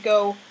 I'm gonna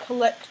go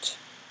collect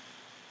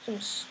some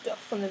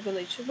stuff from the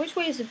village. Which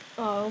way is it?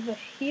 Oh, over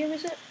here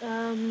is it?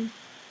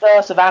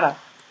 The savannah.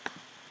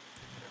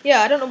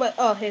 Yeah, I don't know where.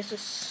 Oh, here's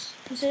this.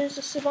 Here's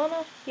the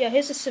savannah. Yeah,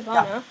 here's the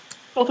savannah. Yeah.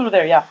 Go through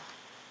there. Yeah.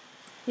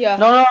 Yeah.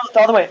 No, no, no,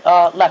 the other way.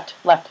 Left,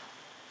 left.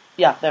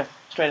 Yeah, there,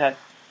 straight ahead.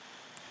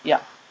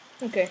 Yeah.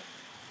 Okay.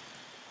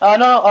 No,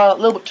 no, a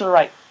little bit to the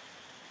right.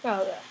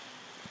 Oh, there.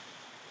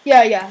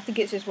 Yeah, yeah, I think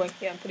it's this way.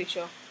 Yeah, I'm pretty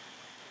sure.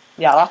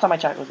 Yeah, last time I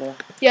checked it was there.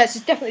 Yeah, it's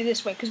definitely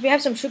this way, because we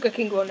have some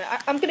sugarcane growing there.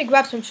 I'm going to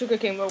grab some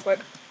sugarcane real quick.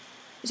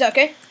 Is that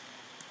okay?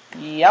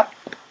 Yep.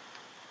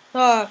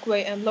 Ah,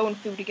 great, I'm low on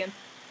food again.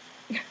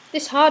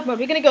 This hard mode,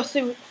 we're going to go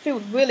through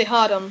food really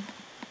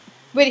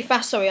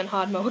fast, sorry, on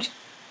hard mode.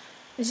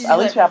 This is At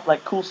least we have,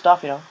 like, cool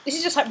stuff, you know. This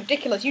is just, like,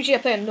 ridiculous. Usually I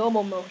play on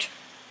normal mode.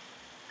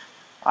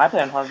 I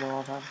play on hard mode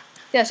all the time.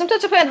 Yeah,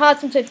 sometimes I play on hard,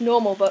 sometimes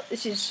normal, but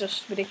this is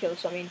just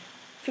ridiculous. I mean,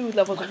 food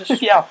levels are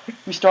just... Yeah,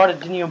 we started,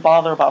 didn't even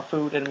bother about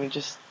food, and we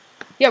just...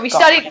 Yeah, we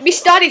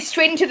started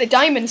straight into the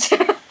diamonds.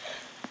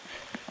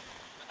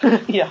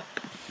 Yeah.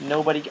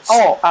 Nobody...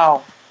 Oh,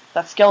 ow.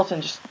 That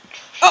skeleton just...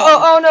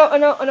 Oh no.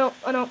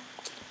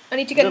 I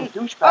need to get...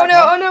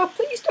 Oh no,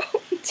 please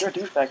don't. You're a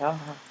douchebag, huh?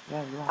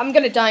 Yeah, you are. I'm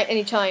gonna die at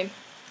any time.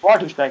 You are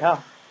a douchebag, huh?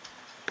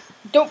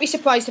 Don't be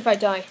surprised if I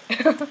die.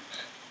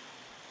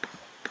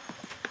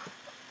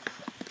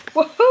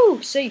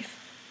 Woohoo! Safe.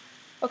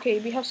 Okay,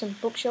 we have some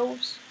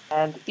bookshelves.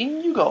 And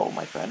in you go,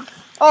 my friend.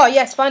 Oh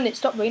yes, finally it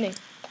stopped raining.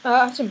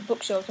 I have some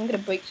bookshelves. I'm gonna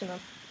break some of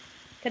them.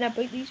 Can I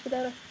break these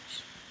without an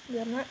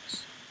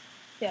axe?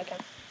 Yeah, I can.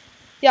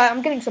 Yeah,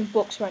 I'm getting some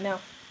books right now.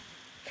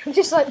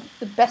 Just like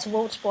the best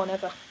world spawn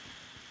ever.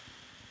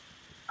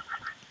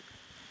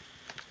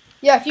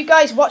 Yeah, if you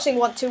guys watching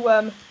want to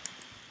ever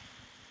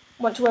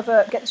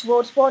get this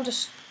world spawn,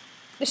 this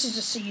is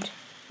the seed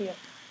here.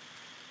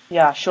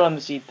 Yeah, show them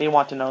the seed. They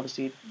want to know the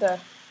seed. There.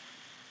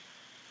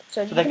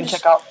 So they can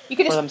check out for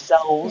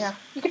themselves. Yeah,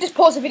 you can just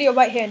pause the video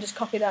right here and just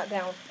copy that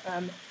down.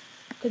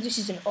 Because this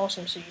is an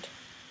awesome seed.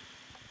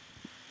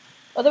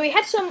 Although we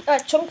had some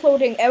chunk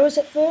loading errors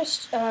at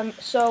first,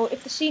 so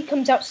if the seed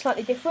comes out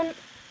slightly different,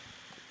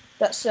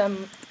 that's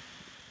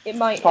it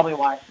might... That's probably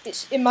why.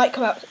 It might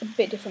come out a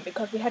bit different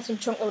because we had some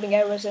chunk loading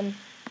errors and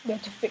we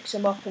had to fix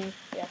them up and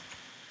yeah.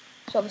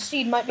 So the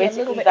seed might be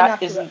basically a little bit that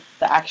inaccurate. isn't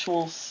the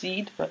actual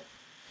seed, but...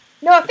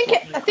 No, I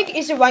think it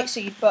is the right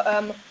seed, but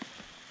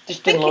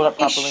just didn't load up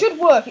properly. It should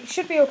work. It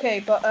should be okay,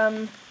 but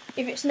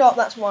if it's not,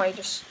 that's why.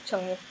 Just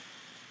telling you.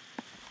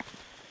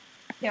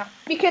 Yeah,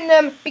 we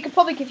can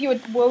probably give you a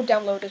world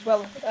download as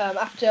well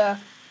after.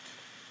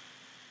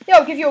 Yeah,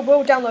 I'll give you a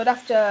world download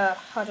after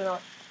I don't know.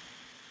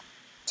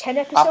 10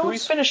 episodes. After we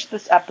finish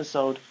this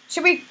episode.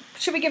 Should we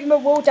give them a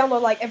world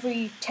download like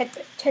every 10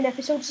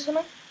 episodes or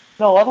something?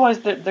 No, otherwise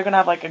they're gonna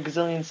have like a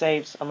gazillion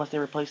saves unless they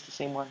replace the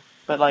same one.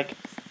 But like,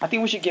 I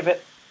think we should give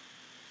it.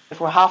 If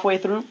we're halfway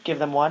through, give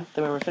them one.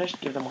 Then when we're finished,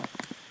 give them one.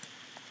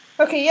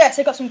 Okay, yes,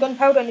 I got some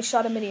gunpowder and a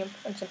shard of minium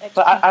and some XP.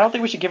 But I don't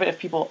think we should give it if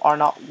people are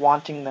not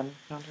wanting them. You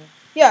know what I'm saying?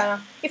 Yeah,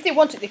 if they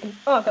want it, they can...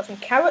 Oh, I've got some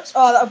carrots.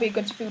 Oh, that would be a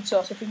good food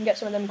source if we can get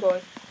some of them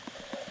growing.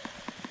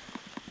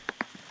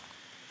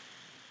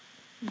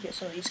 Get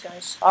some of these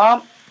guys.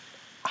 How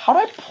do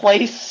I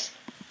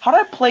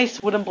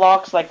place wooden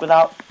blocks like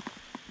without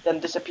them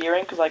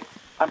disappearing? Because like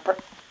God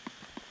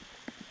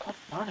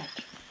darn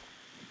it.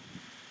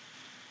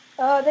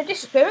 They're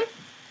disappearing.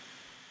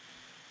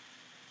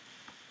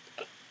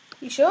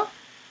 You sure?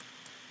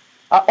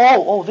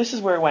 Oh, this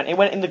is where it went. It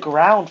went in the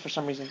ground for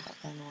some reason. I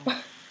don't know.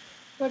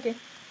 Okay.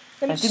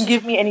 It didn't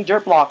give me any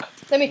dirt block.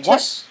 Let me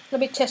test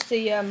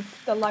the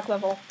lag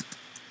level.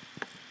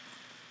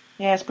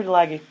 Yeah, it's pretty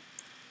laggy.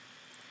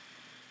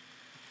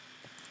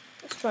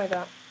 Let's try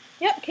that.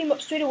 Yeah, it came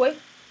up straight away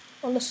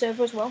on the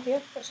server as well.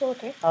 Yeah, that's all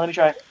okay. Let me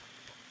try it.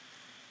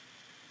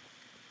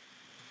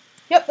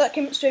 Yep, that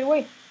came up straight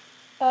away.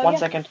 One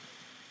second.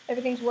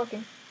 Everything's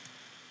working.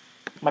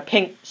 My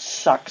ping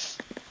sucks.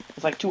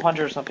 It's like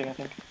 200 or something, I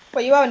think.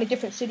 Well, you are in a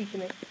different city to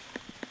me.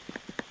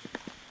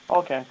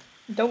 Okay.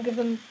 Don't give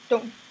them.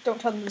 Don't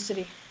tell them the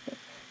city.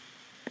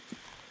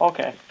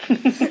 Okay.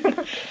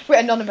 We're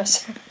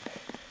anonymous.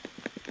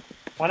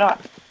 Why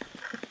not?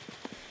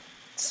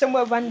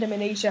 Somewhere random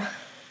in Asia.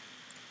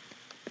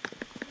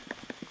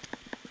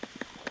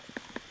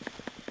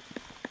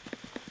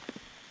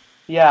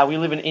 Yeah, we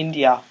live in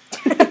India.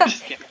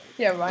 Just kidding.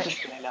 Yeah, right.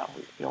 Just kidding. No,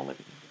 we don't live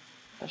in India.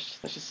 That's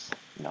just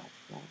no.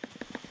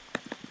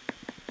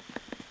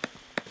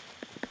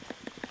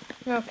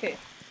 Okay.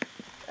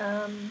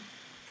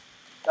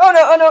 Oh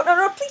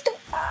no! Please don't!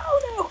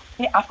 Oh no!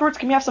 Hey, afterwards,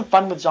 can we have some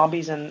fun with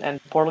zombies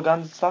and portal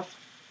guns and stuff?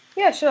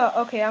 Yeah, sure.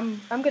 Okay,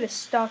 I'm gonna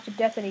starve to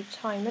death any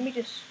time. Let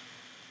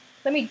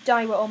me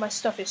die where all my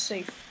stuff is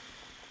safe.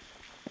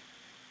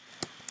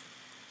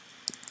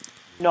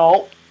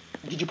 No.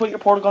 Did you put your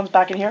portal guns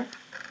back in here?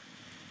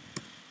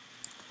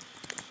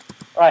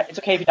 Alright, it's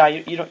okay if you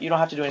die. You don't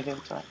have to do anything.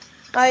 It's alright.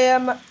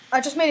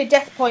 I just made a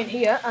death point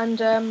here,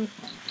 and I'm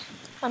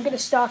gonna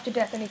starve to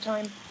death any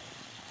time.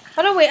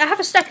 Oh no, wait! I have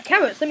a stack of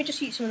carrots. Let me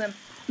just eat some of them.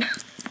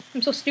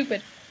 I'm so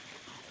stupid.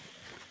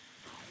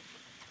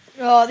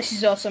 Oh, this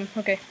is awesome.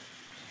 Okay.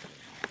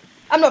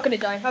 I'm not gonna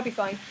die. I'll be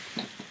fine.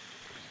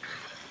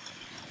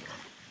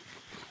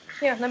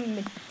 Yeah, let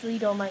me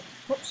delete all my...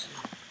 Whoops.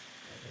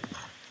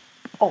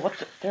 Oh, what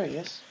the... There he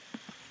is.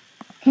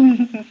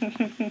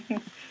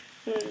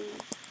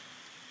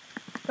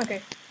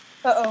 Okay.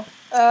 Uh-oh.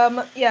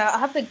 Yeah, I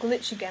have the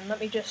glitch again. Let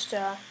me just,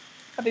 I'll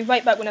be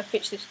right back when I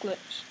fix this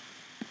glitch.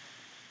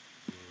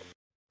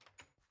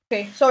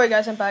 Okay, sorry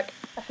guys, I'm back.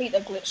 I hate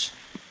that glitch.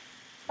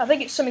 I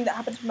think it's something that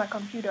happens with my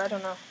computer, I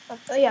don't know.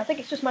 Yeah, I think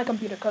it's just my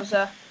computer, because,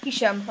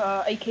 Hisham,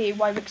 aka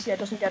Yrixia,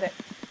 doesn't get it.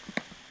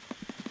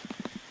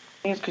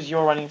 I think it's because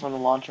you're running from the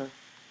launcher.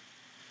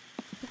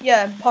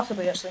 Yeah,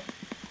 possibly, actually.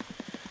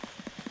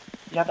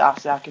 You have to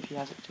ask Zach if he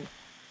has it too.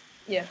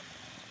 Yeah.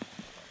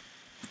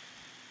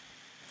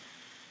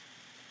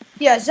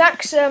 Yeah,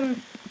 Zach's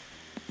an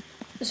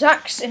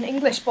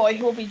English boy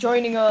who will be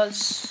joining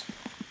us.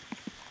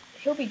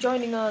 He'll be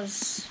joining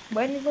us.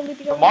 When will he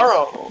be joining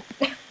Tomorrow.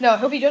 us? No,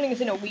 he'll be joining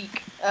us in a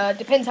week.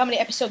 Depends how many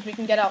episodes we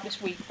can get out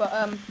this week, but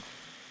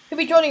he'll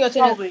be joining us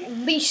in Probably. at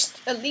least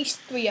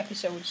 3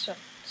 episodes. I'd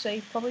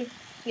say probably.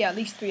 Yeah, at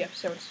least 3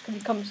 episodes.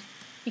 Because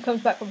he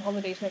comes back from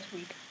holidays next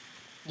week.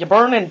 You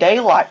burn in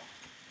daylight.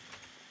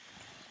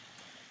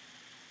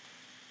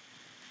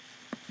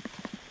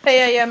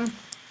 Hey,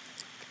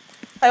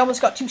 I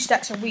almost got 2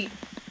 stacks of wheat.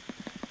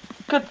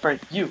 Good for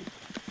you.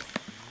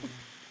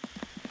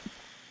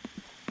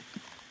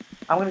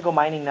 I'm gonna go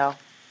mining now.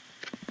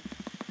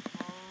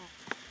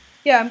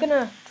 Yeah, I'm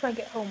gonna try and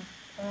get home.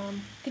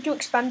 Did you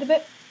expand a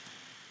bit?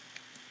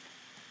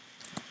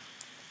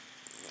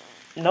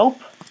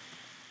 Nope.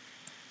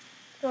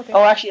 Okay.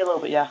 Oh, actually a little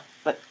bit, yeah.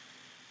 But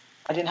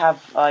I didn't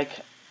have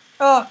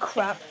Oh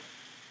crap.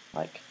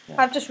 yeah.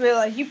 I've just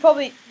realised, you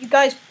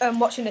guys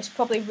watching this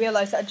probably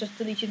realised that I just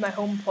deleted my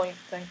home point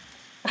thing.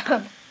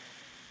 I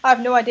have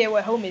no idea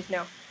where home is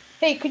now.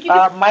 Hey, could you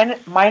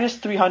minus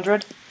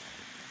 300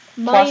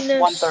 plus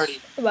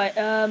 130. Right,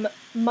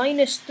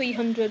 minus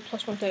 300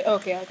 plus 130.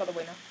 Okay, I got the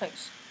winner.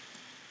 Thanks.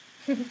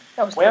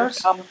 That was Where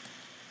close. come...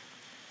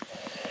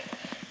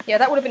 Yeah,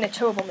 that would have been a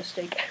terrible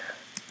mistake.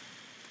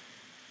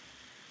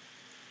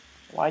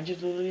 Why'd you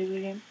delete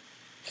the game?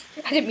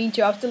 I didn't mean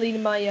to. I was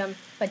deleting my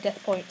my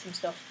death points and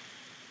stuff.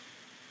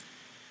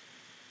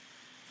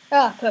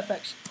 Ah,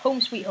 perfect.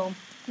 Home sweet home.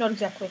 Not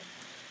exactly.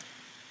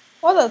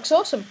 Oh, that looks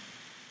awesome.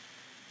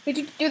 Did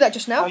you do that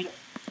just now?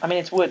 I mean,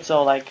 it's wood,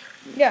 so like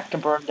Yeah. it can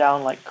burn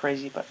down like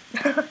crazy, but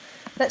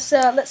let's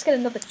get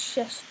another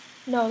chest.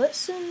 No,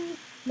 let's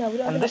no, we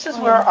don't have and this enough is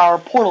iron. where our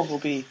portals will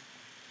be.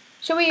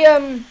 Shall we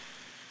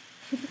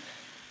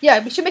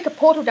yeah, we should make a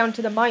portal down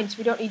to the mine so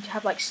we don't need to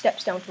have like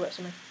steps down to it or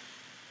something.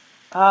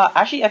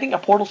 Actually, I think a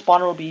portal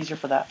spawner will be easier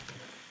for that.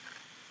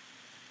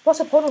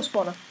 What's a portal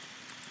spawner?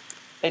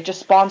 It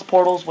just spawns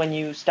portals when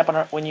you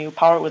when you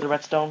power it with a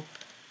redstone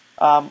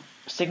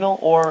signal,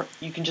 or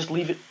you can just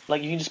leave it,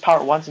 like you can just power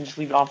it once and just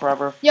leave it on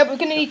forever. Yeah, but we're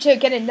gonna need to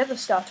get another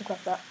star to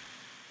craft that.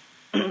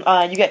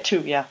 You get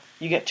 2, yeah.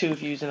 You get 2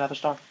 if you use another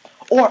star.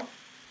 Or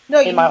No,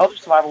 in my other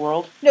survival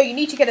world. No, you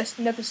need to get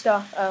another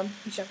star,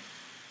 Hisham.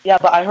 Yeah,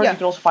 but I heard you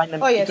can also find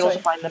them. Oh, yeah, you can also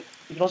find them.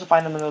 You can also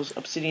find them in those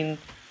obsidian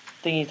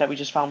thingies that we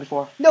just found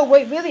before. No,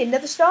 wait, really?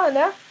 Another star in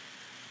there?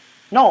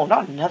 No,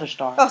 not another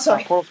star. Oh,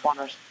 sorry. Portal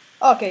spawners.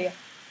 Okay,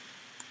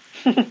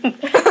 yeah.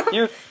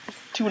 You're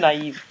too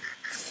naive.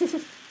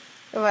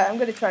 Alright, I'm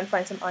gonna try and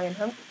find some iron.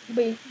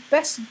 The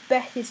best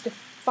bet is to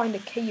find a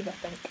cave, I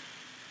think.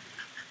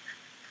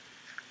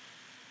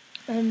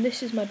 And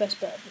this is my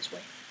best bet this way.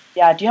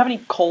 Yeah, do you have any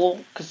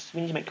coal? Because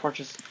we need to make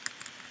torches.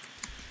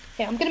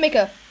 Yeah, I'm gonna make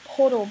a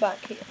portal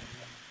back here.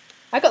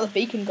 I got the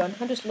bacon gun.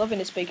 I'm just loving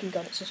this bacon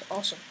gun. It's just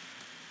awesome.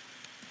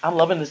 I'm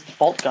loving this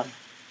default gun.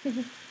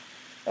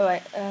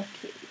 Alright,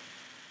 okay.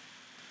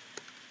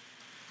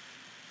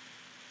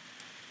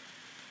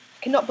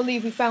 I cannot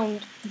believe we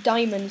found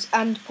diamonds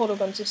and portal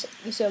guns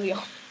this early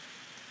on.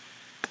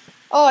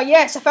 Oh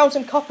yes, I found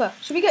some copper.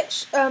 Should we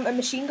get a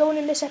machine going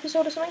in this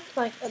episode or something?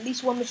 Like at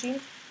least one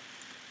machine?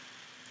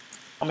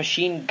 A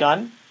machine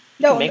gun?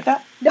 No, you can make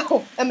that?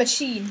 No, a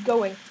machine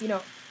going. You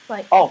know,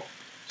 like. Oh.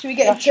 Should we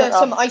get into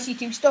some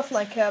IC2 stuff,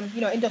 like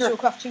you know, Industrial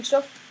Craft 2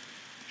 stuff?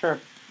 Sure.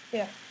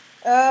 Yeah.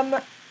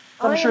 I'm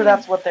sure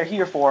that's what they're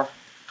here for.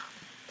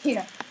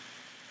 Yeah.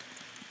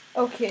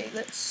 Okay,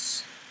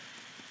 let's.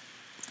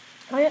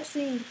 I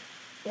actually.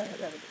 Yeah,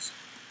 there it is.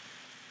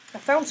 I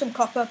found some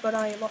copper, but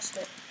I lost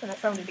it, and I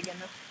found it again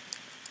now.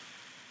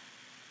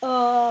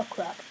 Oh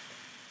crap.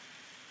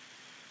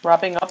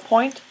 Wrapping up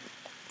point?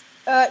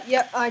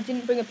 Yeah, I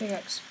didn't bring a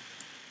pickaxe.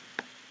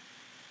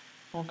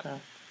 Okay.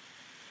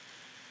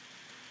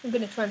 I'm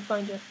gonna try and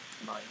find a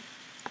mine.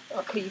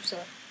 Or cave,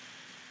 sorry.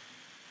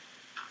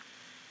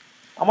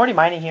 I'm already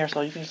mining here,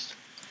 so you can just...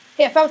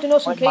 Hey, I found an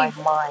awesome cave.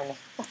 Mine.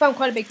 I found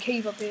quite a big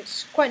cave up here.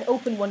 It's quite an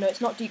open one, though.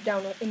 It's not deep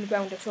down in the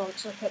ground at all.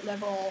 It's like at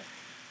level...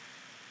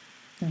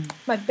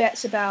 My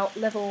bet's about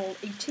level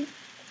 80.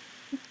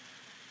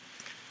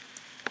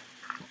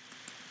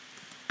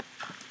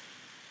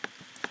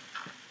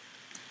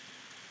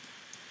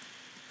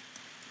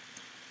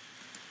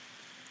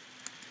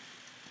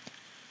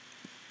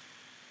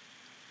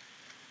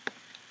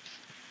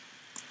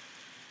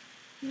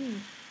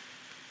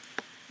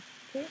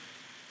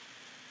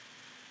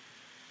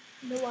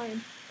 No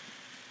iron.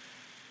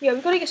 Yeah,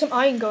 we've got to get some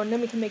iron going,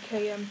 then we can make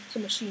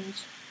some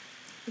machines.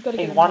 We've got to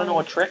Hey, get. wanna know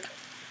a trick?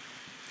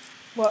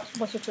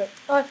 What's the trick?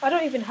 I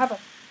don't even have a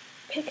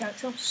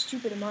pickaxe. How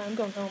stupid am I? I'm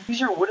going home. Use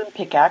your wooden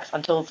pickaxe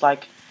until it's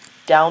like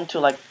down to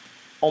like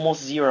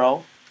almost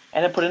 0,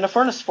 and then put it in a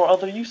furnace for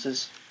other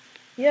uses.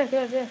 Yeah,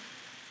 good idea.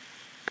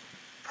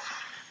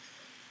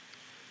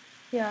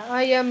 Yeah,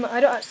 I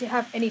don't actually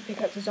have any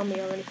pickaxes on me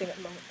or anything at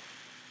the moment.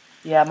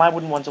 Yeah, my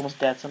wooden one's almost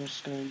dead, so I'm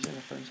just gonna use it in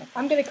the furnace.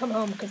 I'm gonna come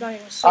home because I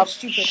was so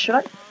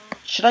stupid.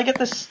 Should I get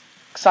this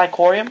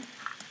Psychorium?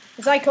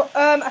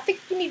 I think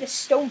you need a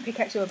stone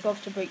pickaxe or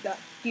above to break that.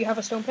 Do you have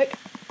a stone pick?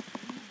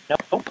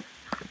 Nope.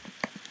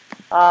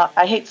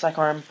 I hate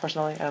Psychorium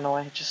personally. I don't know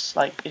why. It's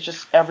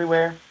just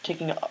everywhere,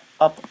 taking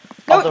up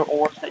other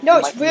ores. No,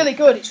 it's really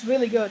good. It's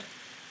really good.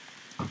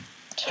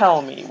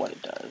 Tell me what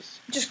it does.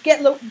 Just get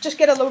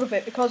a load of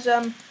it because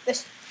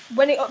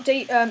when it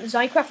update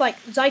BeastCraft,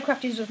 like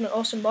BeastCraft is an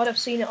awesome mod. I've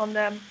seen it on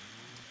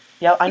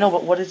Yeah, I know,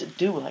 but what does it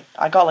do? Like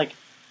I got like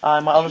my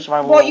other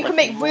survival. Well, you can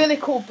make really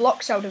cool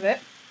blocks out of it.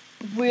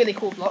 Really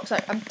cool blocks.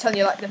 Like I'm telling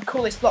you, like the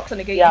coolest blocks on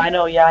the game. Yeah, I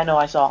know.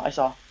 I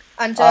saw.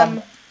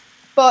 And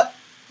but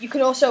you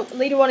can also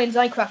later on in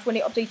BeastCraft when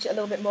it updates it a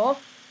little bit more,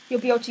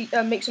 you'll be able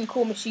to make some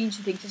cool machines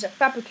and things. There's a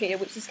fabricator,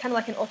 which is kind of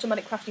like an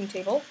automatic crafting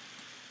table.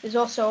 There's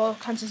also all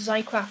kinds of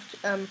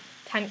BeastCraft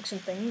tanks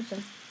and things,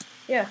 and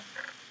yeah,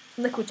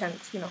 liquid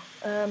tanks, you know.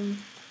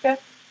 Yeah.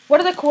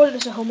 What are the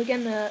coordinates at home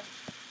again?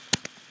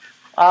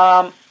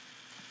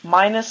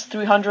 Minus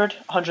 300,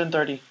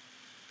 130.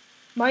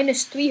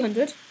 Minus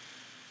 300.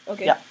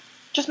 Okay. Yeah.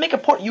 Just make a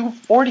port.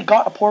 You've already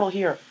got a portal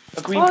here.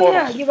 A green portal. Oh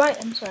yeah, you're right.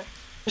 I'm sorry.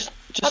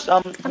 Just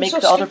make so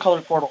the other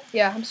colored portal.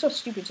 Yeah, I'm so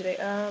stupid today.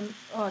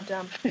 Oh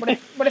damn.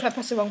 What if I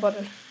press the wrong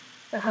button?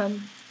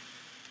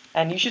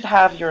 And you should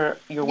have your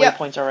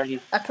waypoints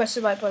already. I pressed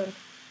the right button.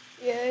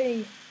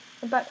 Yay!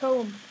 I'm back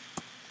home.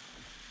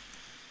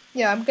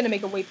 Yeah, I'm gonna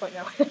make a waypoint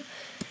now.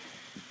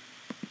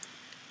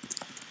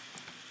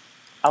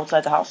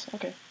 Outside the house.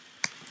 Okay.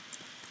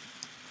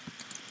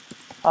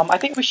 I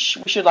think we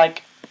should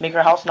like make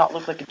our house not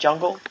look like a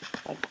jungle.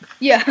 Like,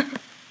 yeah. For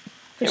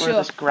get sure. rid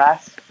of this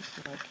grass.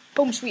 Like,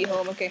 Home sweet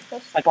home. Okay.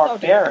 like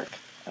barbaric.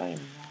 I don't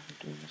even know how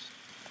to do this.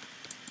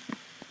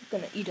 I'm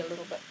gonna eat a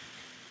little bit.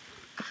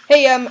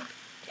 Hey,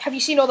 have you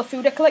seen all the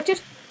food I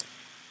collected?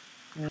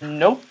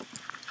 Nope.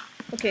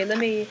 Okay, let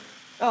me.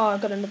 Oh, I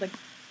got another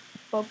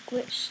bug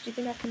glitch. Do you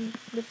think I can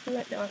live through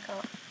it? No, I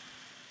can't.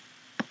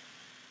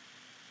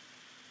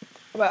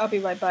 Alright, I'll be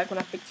right back when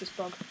I fix this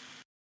bug.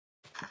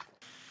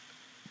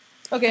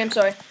 Okay, I'm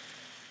sorry.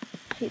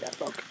 I hate that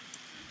bug.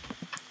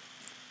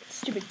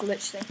 Stupid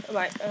glitch thing.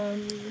 Alright,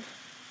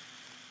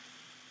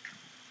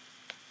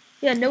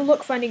 yeah, no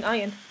luck finding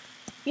iron.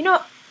 You know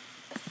what?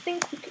 I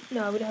think we could.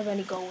 No, we don't have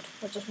any gold.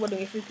 I was just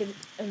wondering if we could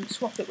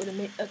swap it with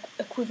a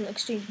equivalent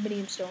exchange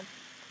minium stone.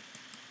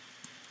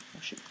 Oh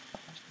shit.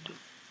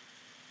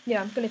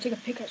 Yeah, I'm gonna take a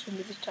pickaxe with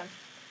me this time.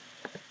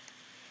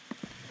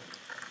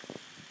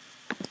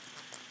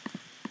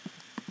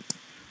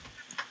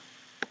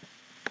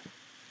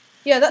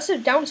 Yeah, that's the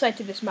downside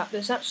to this map.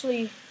 There's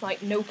actually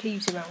like no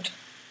caves around.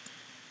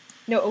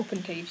 No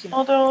open caves, you know.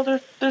 Although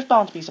there's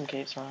bound to be some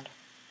caves around.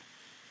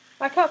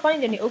 I can't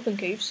find any open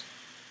caves.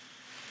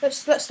 Let's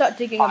start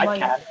digging a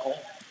mine.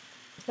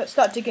 Let's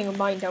start digging a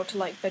mine down to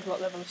like bedrock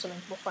level or something.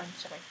 We'll find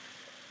something.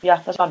 Yeah,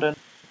 that's what I'm doing.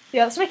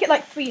 Yeah, let's make it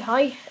like 3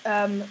 high,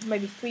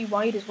 maybe 3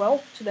 wide as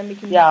well, so then we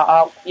can.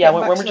 Yeah,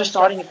 when we're just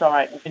starting, it's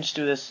alright. We can just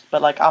do this,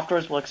 but like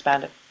afterwards, we'll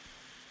expand it.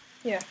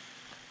 Yeah.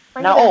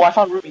 Now, I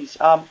found rubies.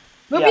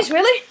 Rubies, yeah.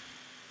 really?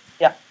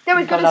 Yeah. They're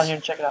as good come down here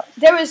and check it out.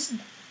 They're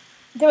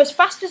as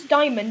fast as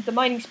diamond, the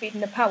mining speed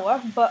and the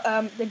power, but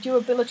the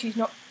durability is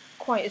not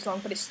quite as long,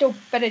 but it's still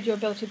better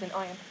durability than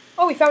iron.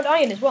 Oh, we found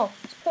iron as well.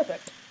 It's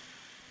perfect.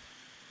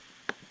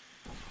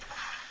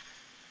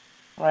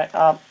 Alright,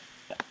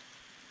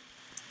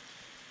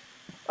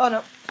 Oh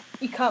no,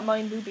 you can't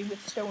mine ruby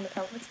with stone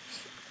apparently.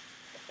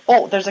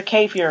 Oh, there's a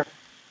cave here.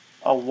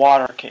 A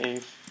water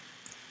cave.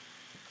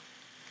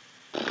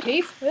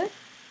 Cave? Really?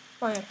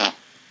 Oh yeah.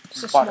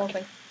 It's a small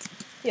thing.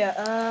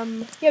 Yeah,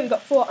 yeah, we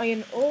got 4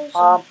 iron ores.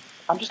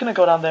 I'm just gonna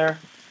go down there.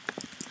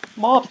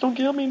 Mobs, don't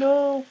kill me,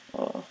 no!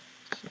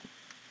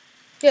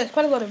 Yeah, there's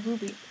quite a lot of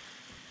ruby.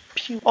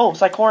 Pew. Oh,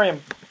 Psychorium.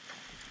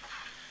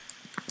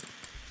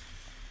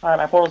 Alright,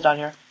 my portal's down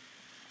here.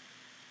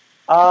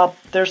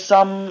 There's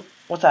some...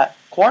 What's that?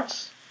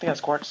 Quartz? I think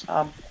that's quartz.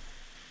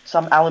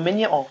 Some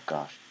aluminium. Oh,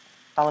 gosh.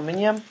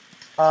 Aluminium.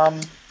 Wow,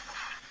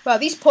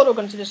 these portal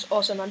guns are just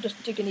awesome. I'm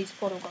just digging these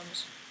portal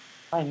guns.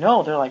 I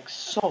know, they're like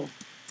so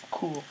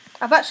cool.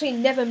 I've actually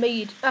never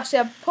made... Actually,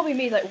 I've probably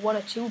made like 1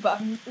 or 2,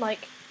 but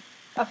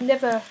I've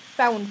never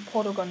found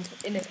portal guns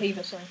in a cave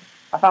or something.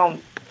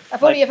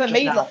 I've only ever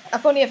made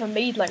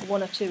like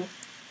 1 or 2.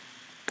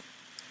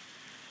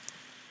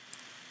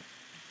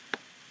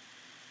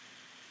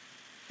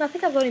 I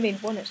think I've only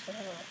made 1 actually. I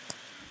don't know.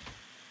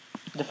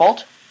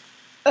 Default?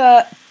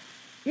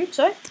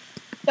 Sorry?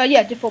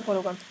 Yeah, default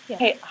portal gun. Yeah.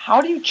 Hey, how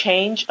do you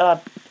change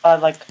for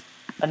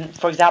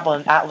example,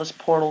 an Atlas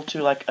portal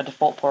to like a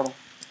default portal?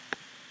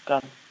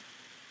 gun.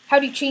 How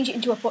do you change it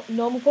into a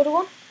normal portal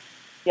gun?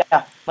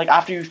 Yeah, like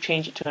after you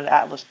change it to an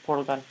Atlas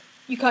portal gun.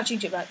 You can't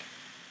change it back.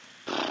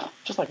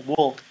 Just like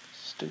wool.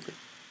 Stupid.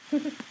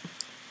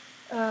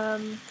 Yeah.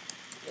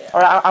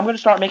 Alright, I'm gonna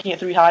start making it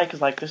 3 high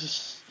because like this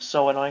is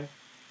so annoying.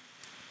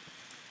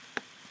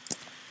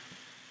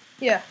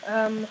 Yeah.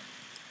 And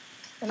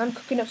I'm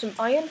cooking up some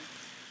iron.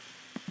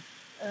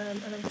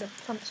 And I'm gonna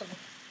plant something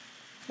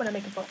when I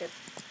make a bucket.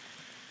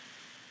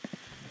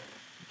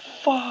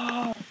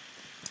 Fuck.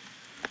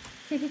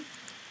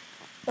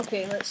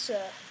 Okay, let's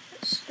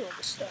store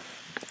the stuff.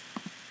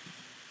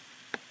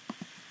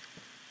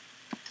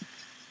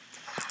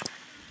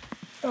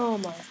 Oh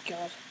my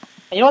god.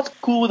 And you know what's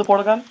cool with the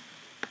portal gun?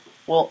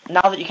 Well,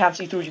 now that you can't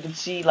see through it, you can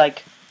see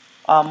like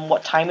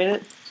what time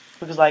it is,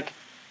 because like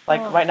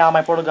right now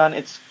my portal gun,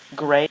 it's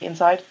gray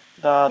inside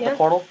the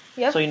portal,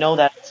 Yeah. so you know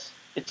that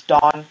it's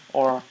dawn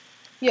or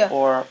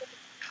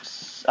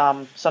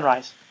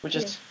sunrise, which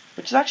is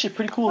actually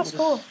pretty cool. That's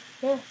cool.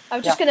 Yeah.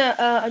 I'm just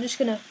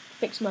gonna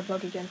fix my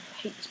bug again. I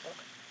hate this bug.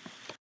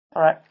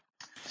 All right.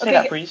 Say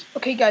that, please.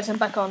 Okay, guys, I'm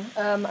back on.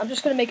 I'm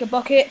just gonna make a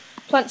bucket,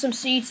 plant some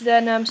seeds.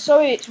 Then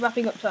sorry, it's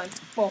wrapping up time.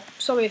 Well,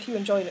 sorry if you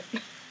enjoyed it.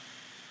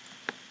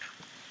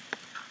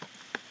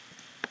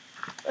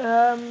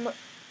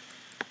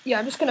 Yeah,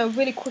 I'm just gonna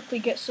really quickly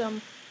get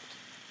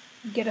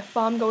a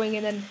farm going,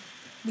 and then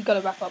we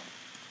gotta wrap up.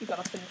 We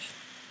gotta finish.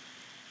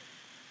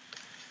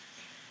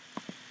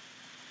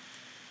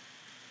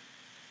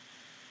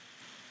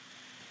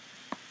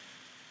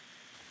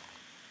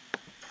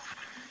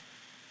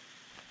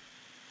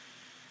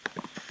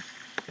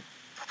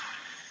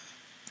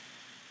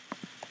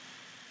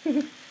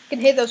 You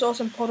can hear those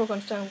awesome portal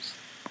gun sounds.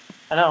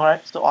 I know,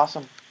 right? So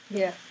awesome.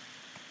 Yeah.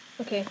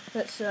 Okay,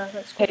 let's.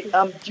 Hey,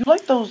 do you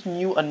like those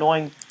new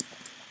annoying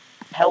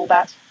hell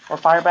bats or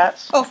fire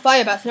bats? Oh,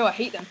 fire bats! No, I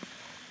hate them.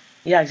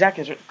 Yeah,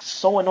 exactly. They're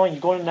so annoying. You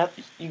go in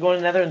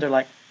the nether and they're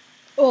like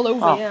all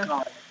over. Oh, yeah.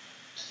 God.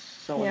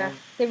 So annoying.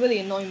 They really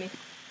annoy me.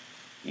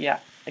 Yeah,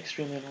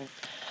 extremely annoying.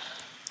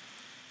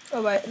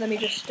 All right, let me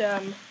just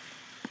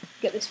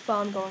get this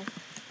farm going.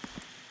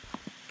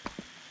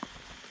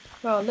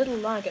 Well, a little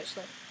lag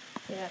actually.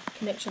 Yeah,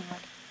 connection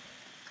lag.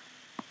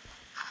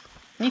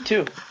 Me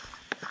too.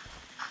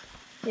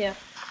 Yeah.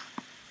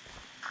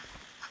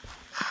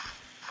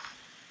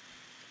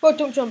 Oh,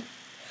 don't jump.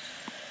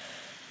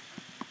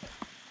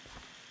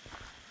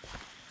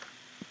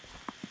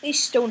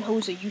 These stone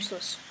hoes are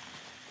useless.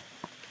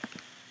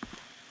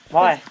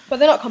 Why? But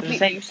they're not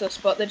completely useless,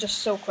 but they're just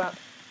so crap.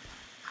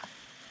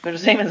 They're the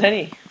same as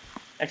any,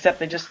 except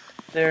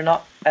they're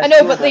not as I know,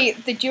 cool but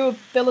the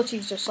durability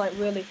is just like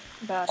really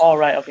bad. Oh,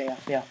 right, okay,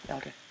 yeah,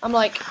 okay. I'm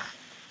like,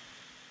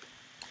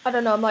 I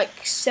don't know, I'm like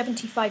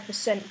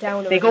 75% down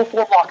already. They go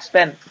 4 blocks,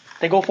 Ben.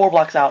 They go 4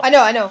 blocks out. I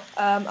know.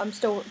 I'm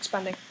still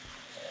expanding.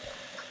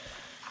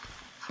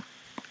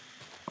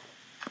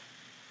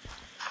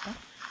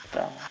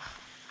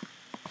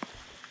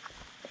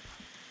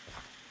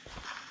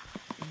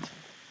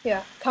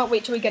 Yeah, can't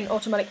wait till we get an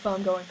automatic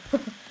farm going.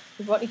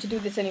 We won't need to do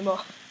this anymore.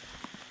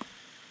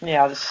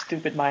 Yeah, this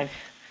stupid mine.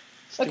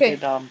 Okay,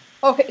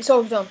 it's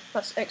all done.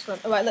 That's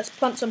excellent. Alright, let's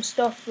plant some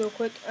stuff real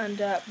quick, and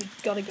we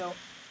gotta go.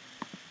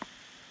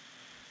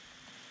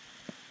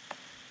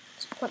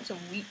 Let's plant some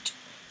wheat.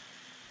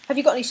 Have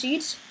you got any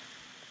seeds?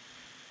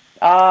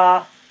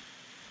 No.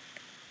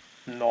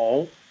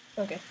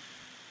 Okay.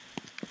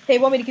 Hey,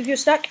 want me to give you a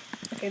stack?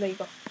 Okay, there you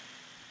go.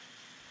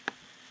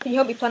 Can you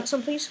help me plant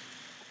some, please?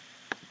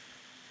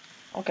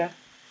 Okay.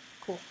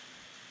 Cool.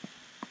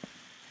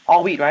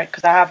 All wheat, right?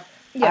 Because I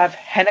have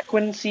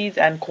henequen seeds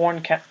and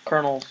corn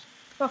kernels.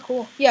 Oh,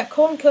 cool. Yeah,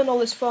 corn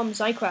kernel is from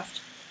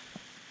BeastCraft.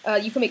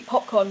 You can make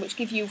popcorn, which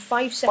give you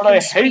 5 seconds But I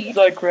speed. hate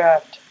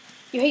BeastCraft.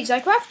 You hate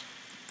BeastCraft?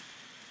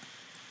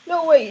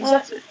 No way.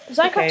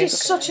 BeastCraft is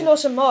such an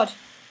awesome mod.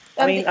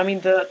 I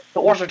mean, the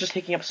ores are just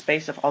taking up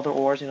space of other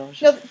ores, you know.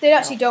 No, they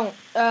actually don't.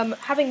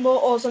 Having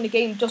more ores on the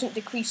game doesn't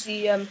decrease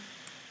the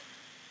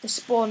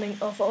spawning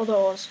of other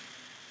ores.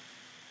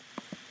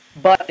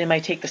 But it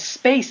might take the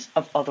space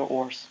of other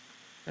ores.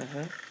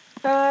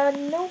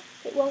 No,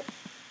 it won't.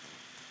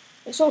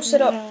 It's all set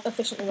up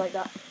efficiently like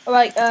that.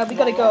 Alright, we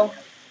gotta go.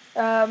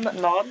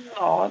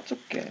 No, it's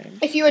okay.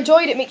 If you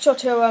enjoyed it, make sure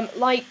to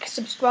like,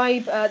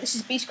 subscribe. This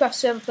is BeastCraft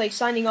Server Play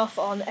signing off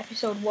on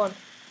episode 1.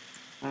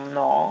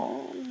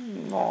 No,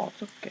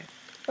 it's okay.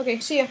 Okay,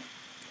 see ya.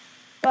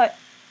 Bye.